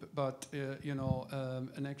group, but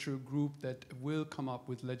an actual group that will come up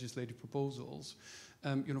with legislative proposals,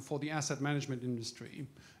 for the asset management industry.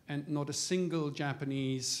 And not a single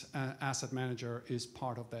Japanese asset manager is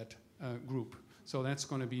part of that group. So that's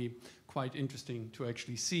going to be quite interesting to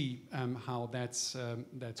actually see how that's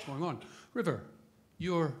going on. River,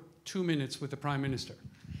 your 2 minutes with the Prime Minister.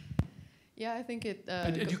 Yeah, I think it...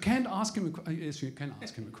 and you can't ask him yes, you can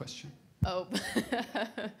ask him a question. Oh,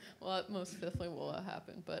 well, that most definitely will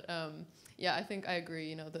happen. But yeah, I think I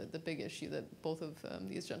agree, the big issue that both of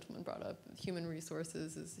these gentlemen brought up, human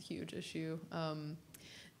resources is a huge issue. I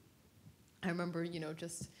remember,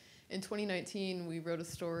 just in 2019, we wrote a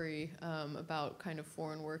story about kind of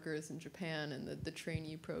foreign workers in Japan and the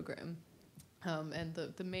trainee program. And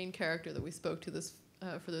the main character that we spoke to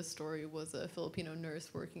for this story was a Filipino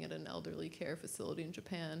nurse working at an elderly care facility in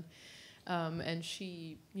Japan. And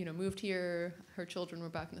she, moved here. Her children were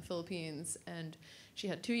back in the Philippines, and she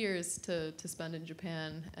had 2 years to spend in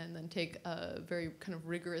Japan and then take a very kind of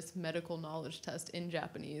rigorous medical knowledge test in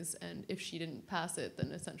Japanese. And if she didn't pass it,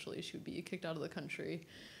 then essentially she would be kicked out of the country.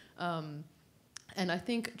 And I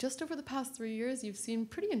think just over the past 3 years, you've seen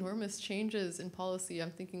pretty enormous changes in policy.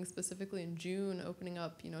 I'm thinking specifically in June, opening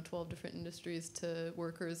up, 12 different industries to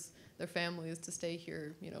workers, their families, to stay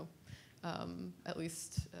here, at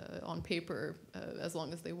least on paper, as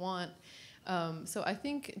long as they want. So I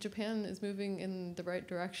think Japan is moving in the right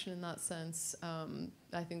direction in that sense.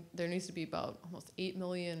 I think there needs to be about almost 8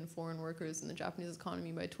 million foreign workers in the Japanese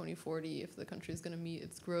economy by 2040 if the country is going to meet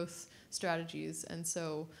its growth strategies. And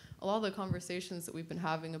so a lot of the conversations that we've been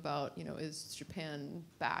having about, is Japan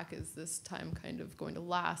back? Is this time kind of going to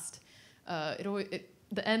last?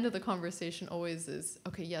 the end of the conversation always is,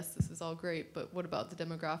 okay, yes, this is all great, but what about the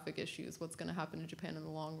demographic issues? What's going to happen in Japan in the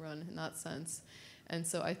long run in that sense? And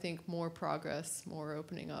so I think more progress, more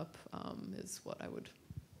opening up is what I would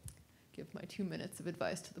give my 2 minutes of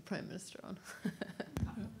advice to the Prime Minister on.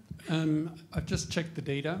 I've just checked the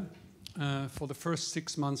data. For the first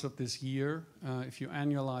 6 months of this year, if you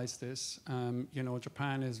annualize this,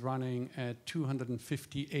 Japan is running at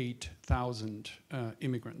 258,000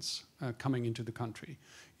 immigrants coming into the country.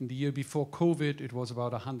 In the year before COVID, it was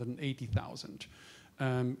about 180,000.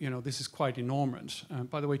 This is quite enormous.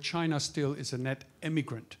 By the way, China still is a net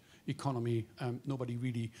immigrant economy. Nobody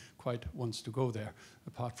really quite wants to go there,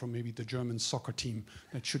 apart from maybe the German soccer team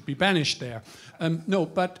that should be banished there.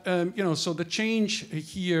 So the change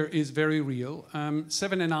here is very real.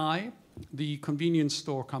 Seven & I, the convenience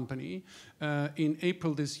store company, in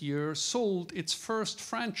April this year sold its first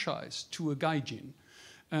franchise to a gaijin.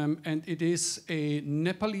 And it is a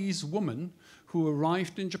Nepalese woman who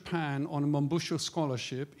arrived in Japan on a Mombusho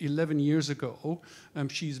scholarship 11 years ago.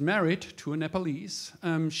 She's married to a Nepalese.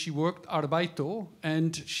 She worked Arbeito,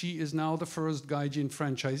 and she is now the first gaijin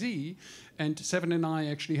franchisee. And Seven & I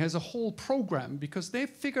actually has a whole program because they've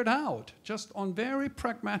figured out, just on very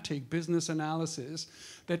pragmatic business analysis,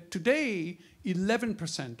 that today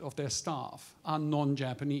 11% of their staff are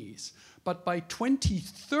non-Japanese. But by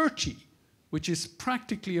 2030, which is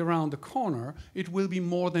practically around the corner, it will be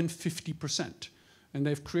more than 50%. And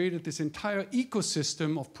they've created this entire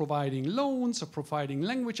ecosystem of providing loans, of providing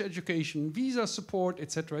language education, visa support,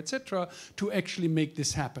 et cetera, to actually make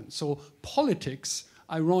this happen. So politics,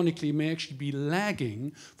 ironically, may actually be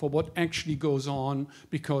lagging for what actually goes on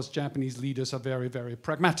because Japanese leaders are very, very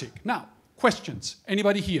pragmatic. Now, questions?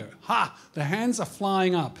 Anybody here? Ha! The hands are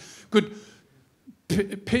flying up. Good.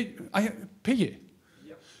 Piggy.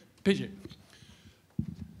 Piggy.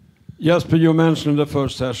 Jesper, you mentioned in the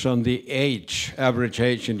first session the average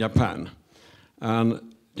age in Japan.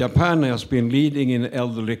 And Japan has been leading in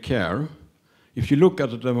elderly care. If you look at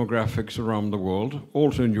the demographics around the world,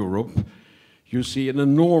 also in Europe, you see an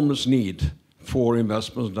enormous need for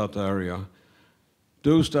investments in that area.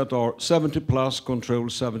 Those that are 70 plus control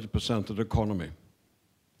 70% of the economy.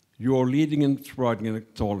 You are leading in providing in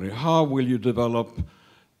technology. How will you develop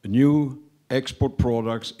new export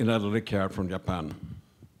products in elderly care from Japan?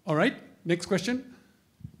 All right, next question.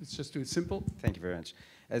 Let's just do it simple. Thank you very much.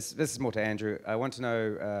 This is more to Andrew. I want to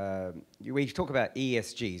know, we talk about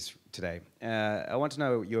ESGs today. I want to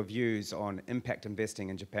know your views on impact investing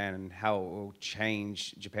in Japan and how it will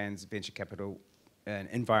change Japan's venture capital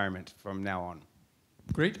environment from now on.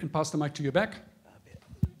 Great, and pass the mic to your back.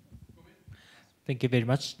 Thank you very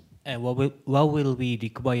much. What will be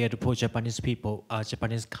required for Japanese people,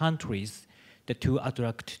 Japanese countries, to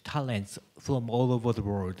attract talents from all over the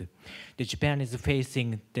world? Japan is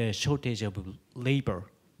facing the shortage of labor.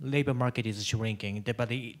 Labor market is shrinking, but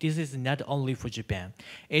this is not only for Japan.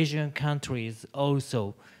 Asian countries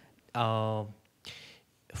also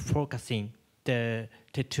focusing to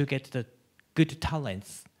get the good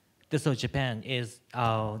talents. So Japan is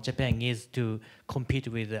to compete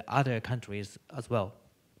with other countries as well.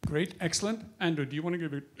 Great, excellent. Andrew, do you want to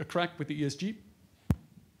give a crack with the ESG?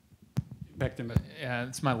 Back to Yeah,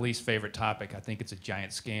 it's my least favorite topic. I think it's a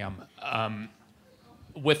giant scam.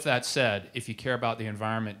 With that said, if you care about the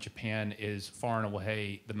environment, Japan is far and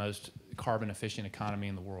away the most carbon efficient economy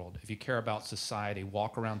in the world. If you care about society,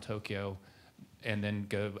 walk around Tokyo and then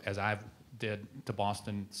go, as I did, to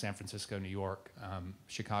Boston, San Francisco, New York,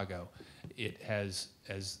 Chicago. It has,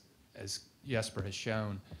 as Jesper has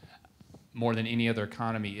shown, more than any other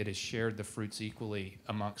economy, it has shared the fruits equally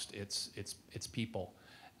amongst its people.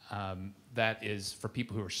 That is, for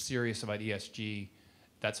people who are serious about ESG,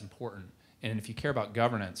 that's important. And if you care about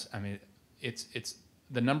governance, I mean, it's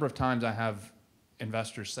the number of times I have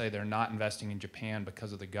investors say they're not investing in Japan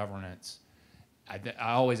because of the governance.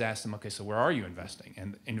 I always ask them, okay, so where are you investing?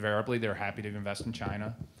 And invariably, they're happy to invest in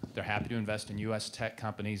China. They're happy to invest in U.S. tech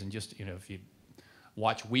companies. And just, if you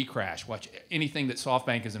watch WeCrash, watch anything that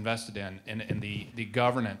SoftBank is invested in, and the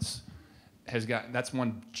governance has got, that's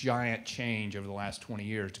one giant change over the last 20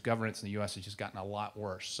 years. Governance in the U.S. has just gotten a lot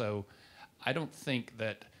worse. So I don't think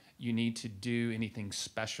that you need to do anything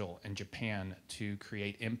special in Japan to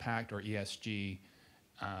create impact or ESG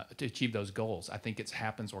to achieve those goals. I think it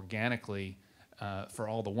happens organically for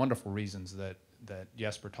all the wonderful reasons that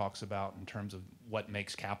Jesper talks about in terms of what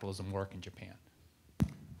makes capitalism work in Japan.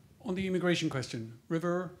 On the immigration question,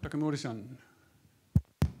 River Takamori-san,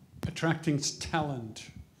 attracting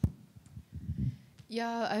talent.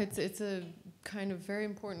 Yeah, it's a kind of very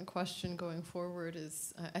important question going forward.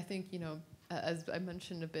 I think, as I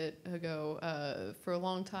mentioned a bit ago, for a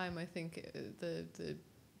long time, I think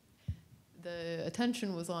the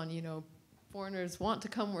attention was on, foreigners want to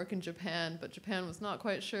come work in Japan, but Japan was not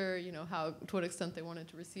quite sure, to what extent they wanted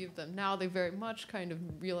to receive them. Now they very much kind of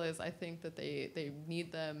realize, I think, that they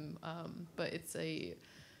need them, but it's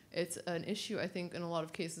an issue, I think, in a lot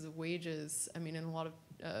of cases of wages. I mean, in a lot of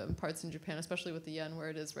parts in Japan, especially with the yen where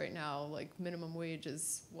it is right now, like minimum wage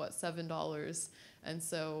is, $7? And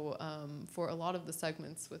so for a lot of the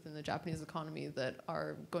segments within the Japanese economy that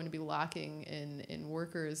are going to be lacking in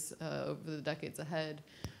workers over the decades ahead,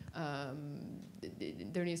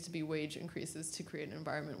 there needs to be wage increases to create an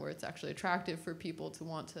environment where it's actually attractive for people to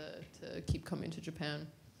want to keep coming to Japan.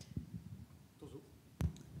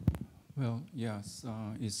 Well, yes,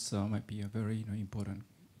 it might be a very important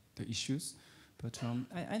issues, but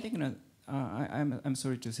I think I'm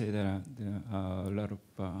sorry to say that a lot of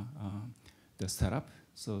the startup.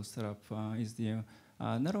 So startup is the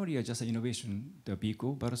not only just innovation, the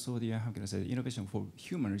vehicle, but also the innovation for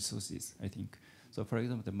human resources, I think. So for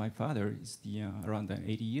example, my father is around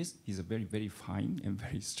 80 years. He's a very fine and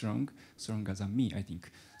very strong, stronger than me, I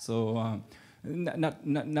think. So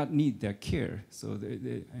not need their care. So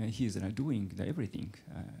he's doing everything,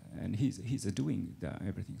 and he's doing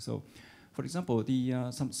everything. So, for example,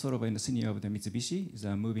 some sort of senior of the Mitsubishi is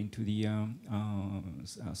moving to the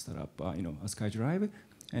startup, SkyDrive,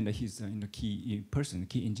 and he's the key person,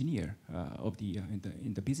 key engineer of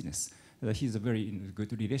in the business. He's a very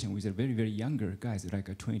good relation with a very younger guys,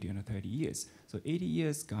 like 20 and 30 years. So 80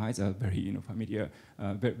 years guys are very familiar,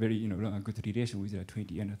 very good relation with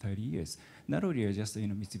 20 and 30 years. Not only just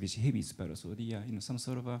Mitsubishi Heavies, but also some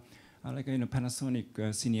sort of like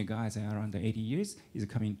Panasonic senior guys around 80 years is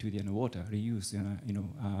coming to the water reuse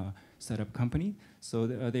startup company. So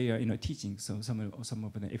they are teaching some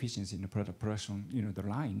of the efficiency in the production the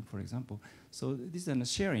line, for example. So this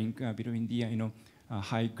is sharing between the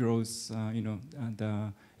high growth,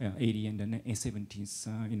 the 80 and the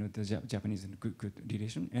 70s, the Japanese and good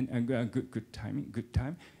relation and good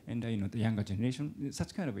time, and the younger generation.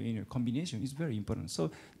 Such kind of combination is very important. So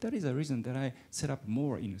that is a reason that I set up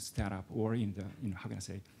more in startup or in the how can I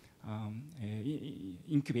say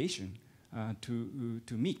incubation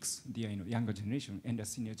to mix the younger generation and the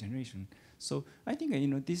senior generation. So I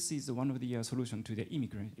think this is one of the solution to the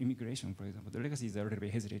immigration. For example, the legacy is a little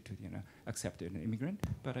bit hesitant to accept an immigrant,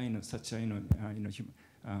 but such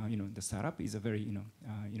the startup is a very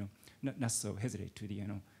not so hesitant to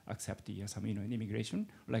accept some an immigration,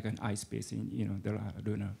 like an iSpace in the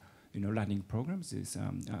lunar landing programs is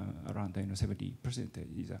around 70%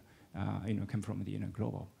 is come from the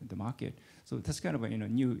global the market. So that's kind of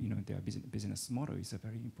new their business model is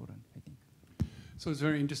very important, I think. So it's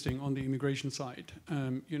very interesting on the immigration side.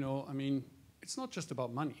 I mean, it's not just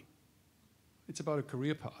about money. It's about a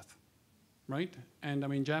career path, right? And I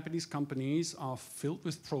mean, Japanese companies are filled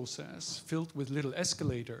with process, filled with little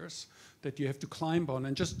escalators that you have to climb on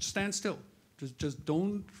and just stand still. Just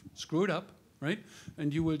don't screw it up, right?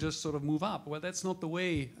 And you will just sort of move up. Well, that's not the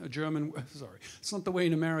way it's not the way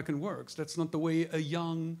an American works. That's not the way a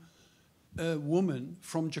young woman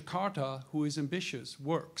from Jakarta who is ambitious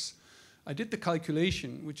works. I did the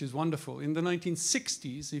calculation, which is wonderful. In the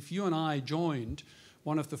 1960s, if you and I joined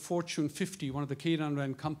one of the Fortune 50, one of the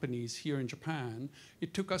Keidanren companies here in Japan,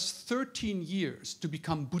 it took us 13 years to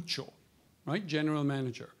become bucho, right? General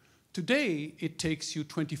manager. Today, it takes you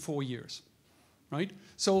 24 years, right?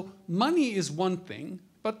 So money is one thing,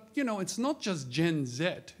 but it's not just Gen Z,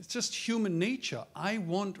 it's just human nature. I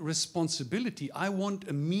want responsibility, I want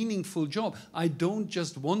a meaningful job. I don't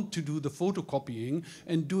just want to do the photocopying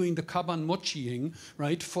and doing the kaban mochiing,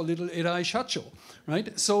 right, for little Erai Shacho,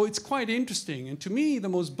 right? So it's quite interesting. And to me, the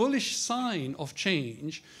most bullish sign of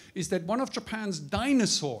change is that one of Japan's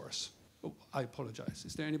dinosaurs, I apologize,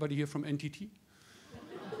 is there anybody here from NTT?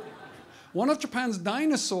 One of Japan's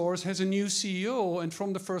dinosaurs has a new CEO, and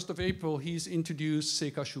from the 1st of April, he's introduced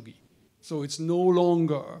Seika Shugi. So it's no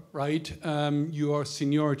longer, right, your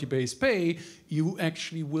seniority-based pay. You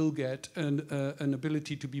actually will get an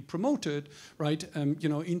ability to be promoted, right,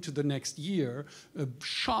 into the next year. A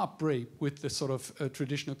sharp break with the sort of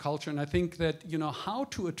traditional culture. And I think that, how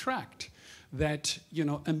to attract that,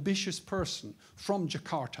 ambitious person from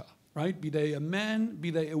Jakarta, right? Be they a man,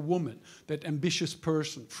 be they a woman, that ambitious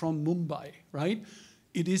person from Mumbai, right?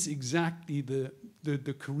 It is exactly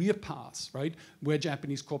the career paths, right, where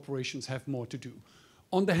Japanese corporations have more to do.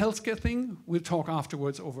 On the healthcare thing, we'll talk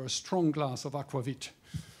afterwards over a strong glass of aquavit.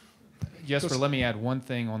 Jesper, let me add one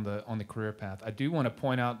thing on the career path. I do want to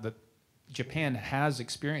point out that Japan has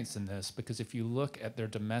experience in this, because if you look at their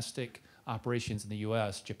domestic operations in the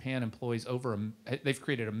U.S., Japan employs they've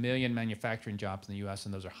created 1 million manufacturing jobs in the U.S.,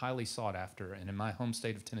 and those are highly sought after. And in my home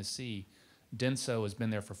state of Tennessee, Denso has been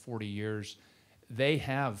there for 40 years. They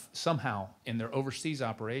have somehow, in their overseas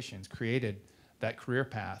operations, created that career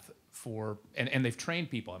path and they've trained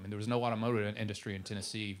people. I mean, there was no automotive industry in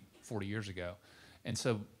Tennessee 40 years ago. And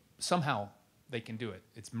so somehow they can do it.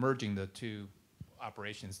 It's merging the two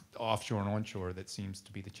operations, offshore and onshore, that seems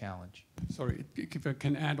to be the challenge. Sorry, if I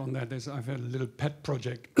can add on that, I've had a little pet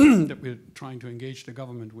project that we're trying to engage the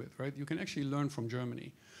government with, right? You can actually learn from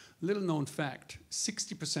Germany. Little known fact,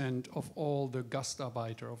 60% of all the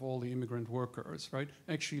Gastarbeiter, of all the immigrant workers, right,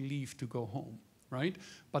 actually leave to go home, right?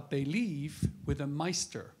 But they leave with a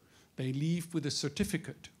Meister. They leave with a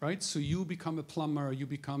certificate, right? So you become a plumber, you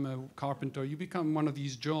become a carpenter, you become one of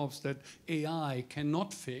these jobs that AI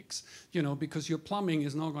cannot fix, you know, because your plumbing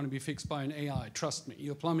is not going to be fixed by an AI, trust me.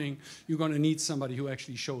 Your plumbing, you're going to need somebody who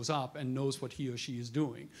actually shows up and knows what he or she is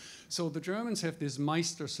doing. So the Germans have this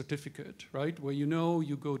Meister certificate, right, where you know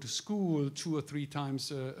you go to school 2 or 3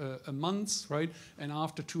 times a month, right, and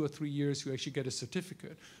after 2 or 3 years you actually get a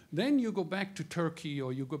certificate. Then you go back to Turkey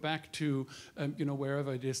or you go back to, you know,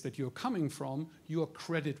 wherever it is that you're coming from, you are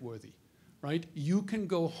credit worthy, right? You can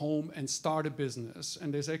go home and start a business.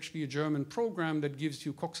 And there's actually a German program that gives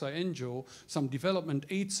you Coxa Enjo, some development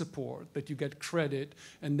aid support that you get credit.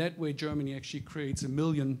 And that way Germany actually creates 1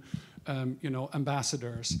 million, you know,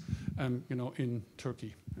 ambassadors, you know, in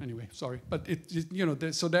Turkey. Anyway, sorry. But, you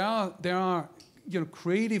know, so there are, you know,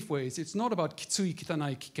 creative ways. It's not about kitsui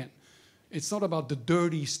kitanai kiken. It's not about the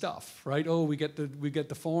dirty stuff, right? Oh, we get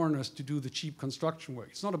the foreigners to do the cheap construction work.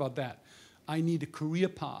 It's not about that. I need a career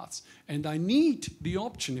path, and I need the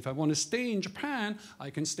option. If I want to stay in Japan,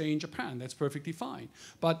 I can stay in Japan. That's perfectly fine.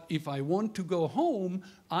 But if I want to go home,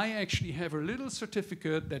 I actually have a little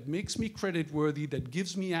certificate that makes me credit worthy, that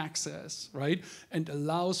gives me access, right? And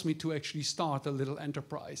allows me to actually start a little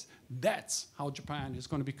enterprise. That's how Japan is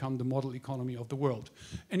going to become the model economy of the world.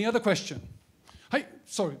 Any other question? Hi,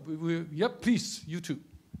 sorry, yep, please, you too.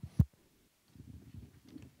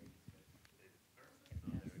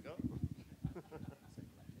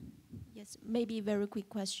 Yes, maybe a very quick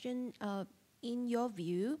question. In your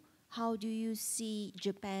view, how do you see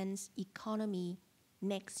Japan's economy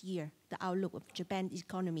next year, the outlook of Japan's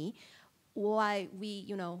economy, while we,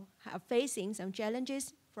 you know, are facing some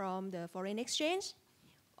challenges from the foreign exchange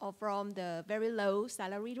or from the very low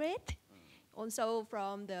salary rate, also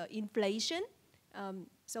from the inflation?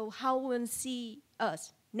 So how will see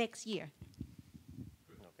us next year?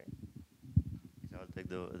 Okay, so I'll take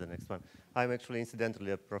the next one. I'm actually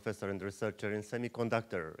incidentally a professor and researcher in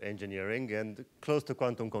semiconductor engineering and close to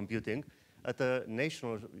quantum computing at a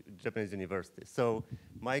national Japanese university. So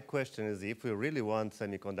my question is, if we really want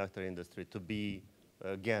semiconductor industry to be,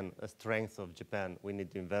 again, a strength of Japan, we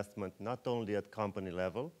need investment not only at company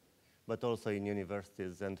level, but also in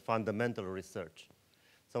universities and fundamental research.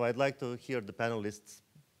 So I'd like to hear the panelists'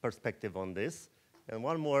 perspective on this. And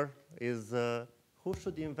one more is, who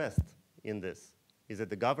should invest in this? Is it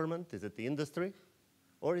the government? Is it the industry?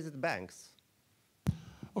 Or is it banks?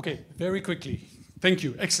 Okay, very quickly. Thank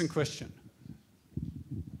you. Excellent question.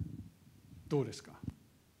 どうですか?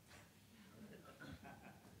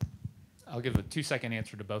 I'll give a 2-second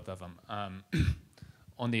answer to both of them.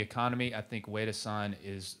 On the economy, I think Ueda-san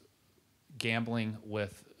is gambling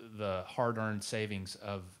with the hard-earned savings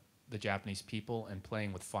of the Japanese people and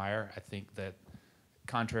playing with fire. I think that,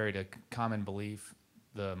 contrary to common belief,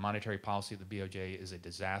 the monetary policy of the BOJ is a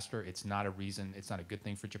disaster. It's not a reason, it's not a good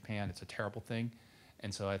thing for Japan, it's a terrible thing.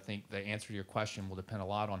 And so I think the answer to your question will depend a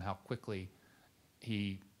lot on how quickly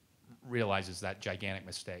he realizes that gigantic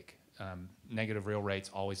mistake. Negative real rates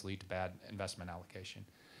always lead to bad investment allocation.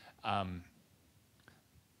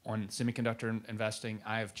 On semiconductor investing,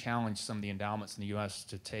 I have challenged some of the endowments in the US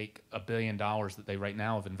to take $1 billion that they right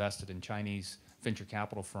now have invested in Chinese venture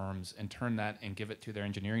capital firms and turn that and give it to their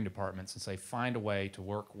engineering departments and say, find a way to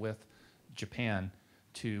work with Japan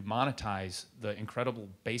to monetize the incredible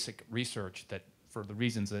basic research that, for the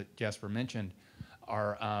reasons that Jesper mentioned,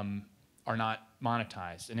 are not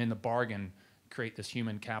monetized. And in the bargain, create this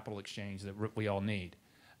human capital exchange that we all need.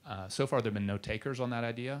 So far, there have been no takers on that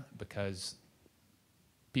idea because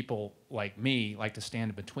people like me like to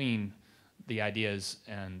stand between the ideas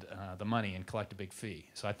and the money and collect a big fee.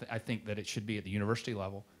 So I think that it should be at the university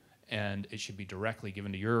level and it should be directly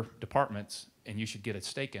given to your departments and you should get a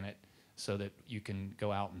stake in it so that you can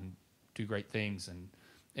go out and do great things and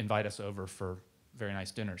invite us over for very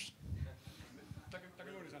nice dinners.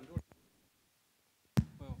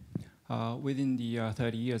 within the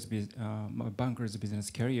 30 years my banker's business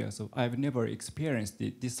career, so I've never experienced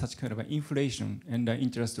this such kind of inflation and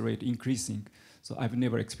interest rate increasing. So I've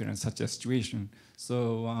never experienced such a situation.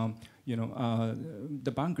 So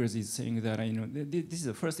the bankers is saying that this is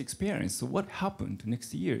the first experience. So what happened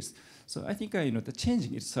next years? So I think the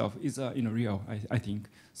changing itself is real. I think.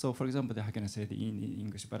 So for example, how can I say it in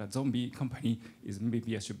English? But a zombie company is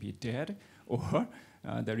maybe should be dead, or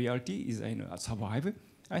the reality is survive.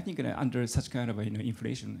 I think under such kind of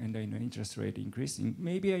inflation and interest rate increasing,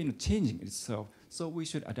 maybe changing itself. So we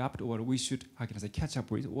should adapt, or we should catch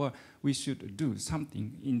up with, or we should do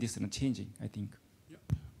something in this changing. I think. Yeah.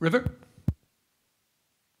 River.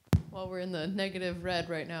 Well, we're in the negative red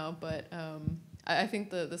right now, but I think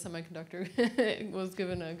the semiconductor was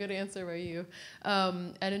given a good answer by you.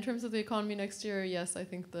 And in terms of the economy next year, yes, I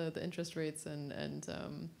think the interest rates and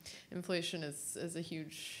inflation is a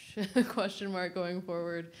huge question mark going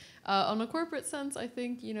forward. On a corporate sense, I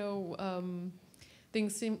think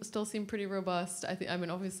things still seem pretty robust. I mean,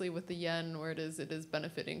 obviously with the yen where it is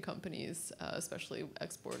benefiting companies, especially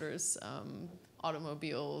exporters.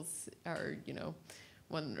 Automobiles are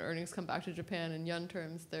when earnings come back to Japan in yen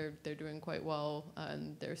terms, they're doing quite well,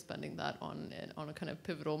 and they're spending that on a kind of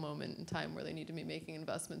pivotal moment in time where they need to be making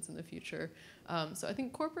investments in the future. So I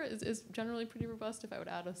think corporate is generally pretty robust. If I would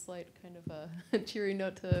add a slight kind of a cheery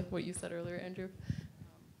note to what you said earlier, Andrew.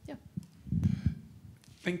 Yeah.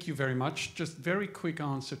 Thank you very much. Just very quick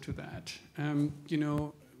answer to that.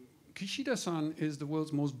 Kishida-san is the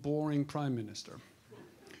world's most boring prime minister.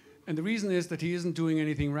 And the reason is that he isn't doing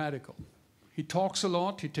anything radical. He talks a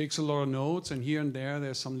lot, he takes a lot of notes, and here and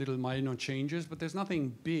there's some little minor changes, but there's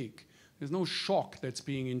nothing big. There's no shock that's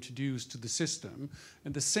being introduced to the system.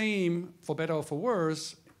 And the same, for better or for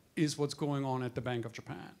worse, is what's going on at the Bank of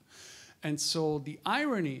Japan. And so the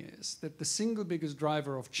irony is that the single biggest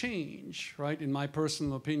driver of change, right, in my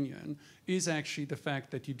personal opinion, is actually the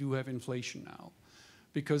fact that you do have inflation now.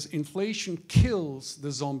 Because inflation kills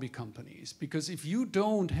the zombie companies. Because if you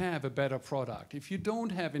don't have a better product, if you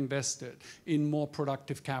don't have invested in more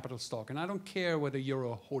productive capital stock, and I don't care whether you're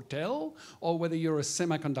a hotel or whether you're a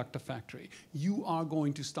semiconductor factory, you are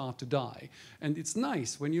going to start to die. And it's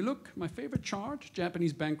nice, when you look, my favorite chart,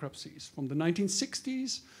 Japanese bankruptcies. From the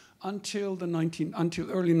 1960s until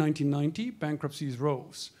early 1990, bankruptcies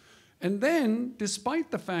rose. And then, despite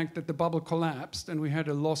the fact that the bubble collapsed and we had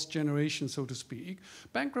a lost generation, so to speak,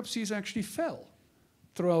 bankruptcies actually fell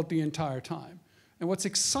throughout the entire time. And what's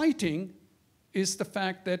exciting is the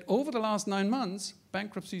fact that over the last 9 months,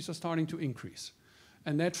 bankruptcies are starting to increase.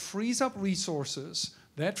 And that frees up resources,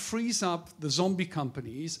 that frees up the zombie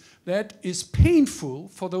companies, that is painful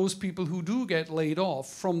for those people who do get laid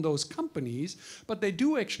off from those companies, but they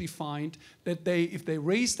do actually find that if they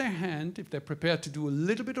raise their hand, if they're prepared to do a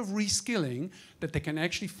little bit of reskilling, that they can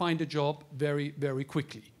actually find a job very, very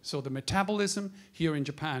quickly. So the metabolism here in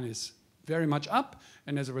Japan is very much up,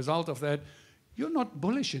 and as a result of that, you're not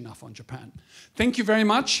bullish enough on Japan. Thank you very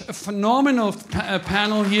much. A phenomenal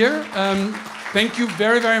panel here. Thank you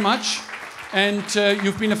very, very much. And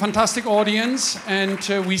you've been a fantastic audience, and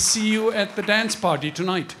we see you at the dance party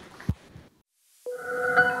tonight.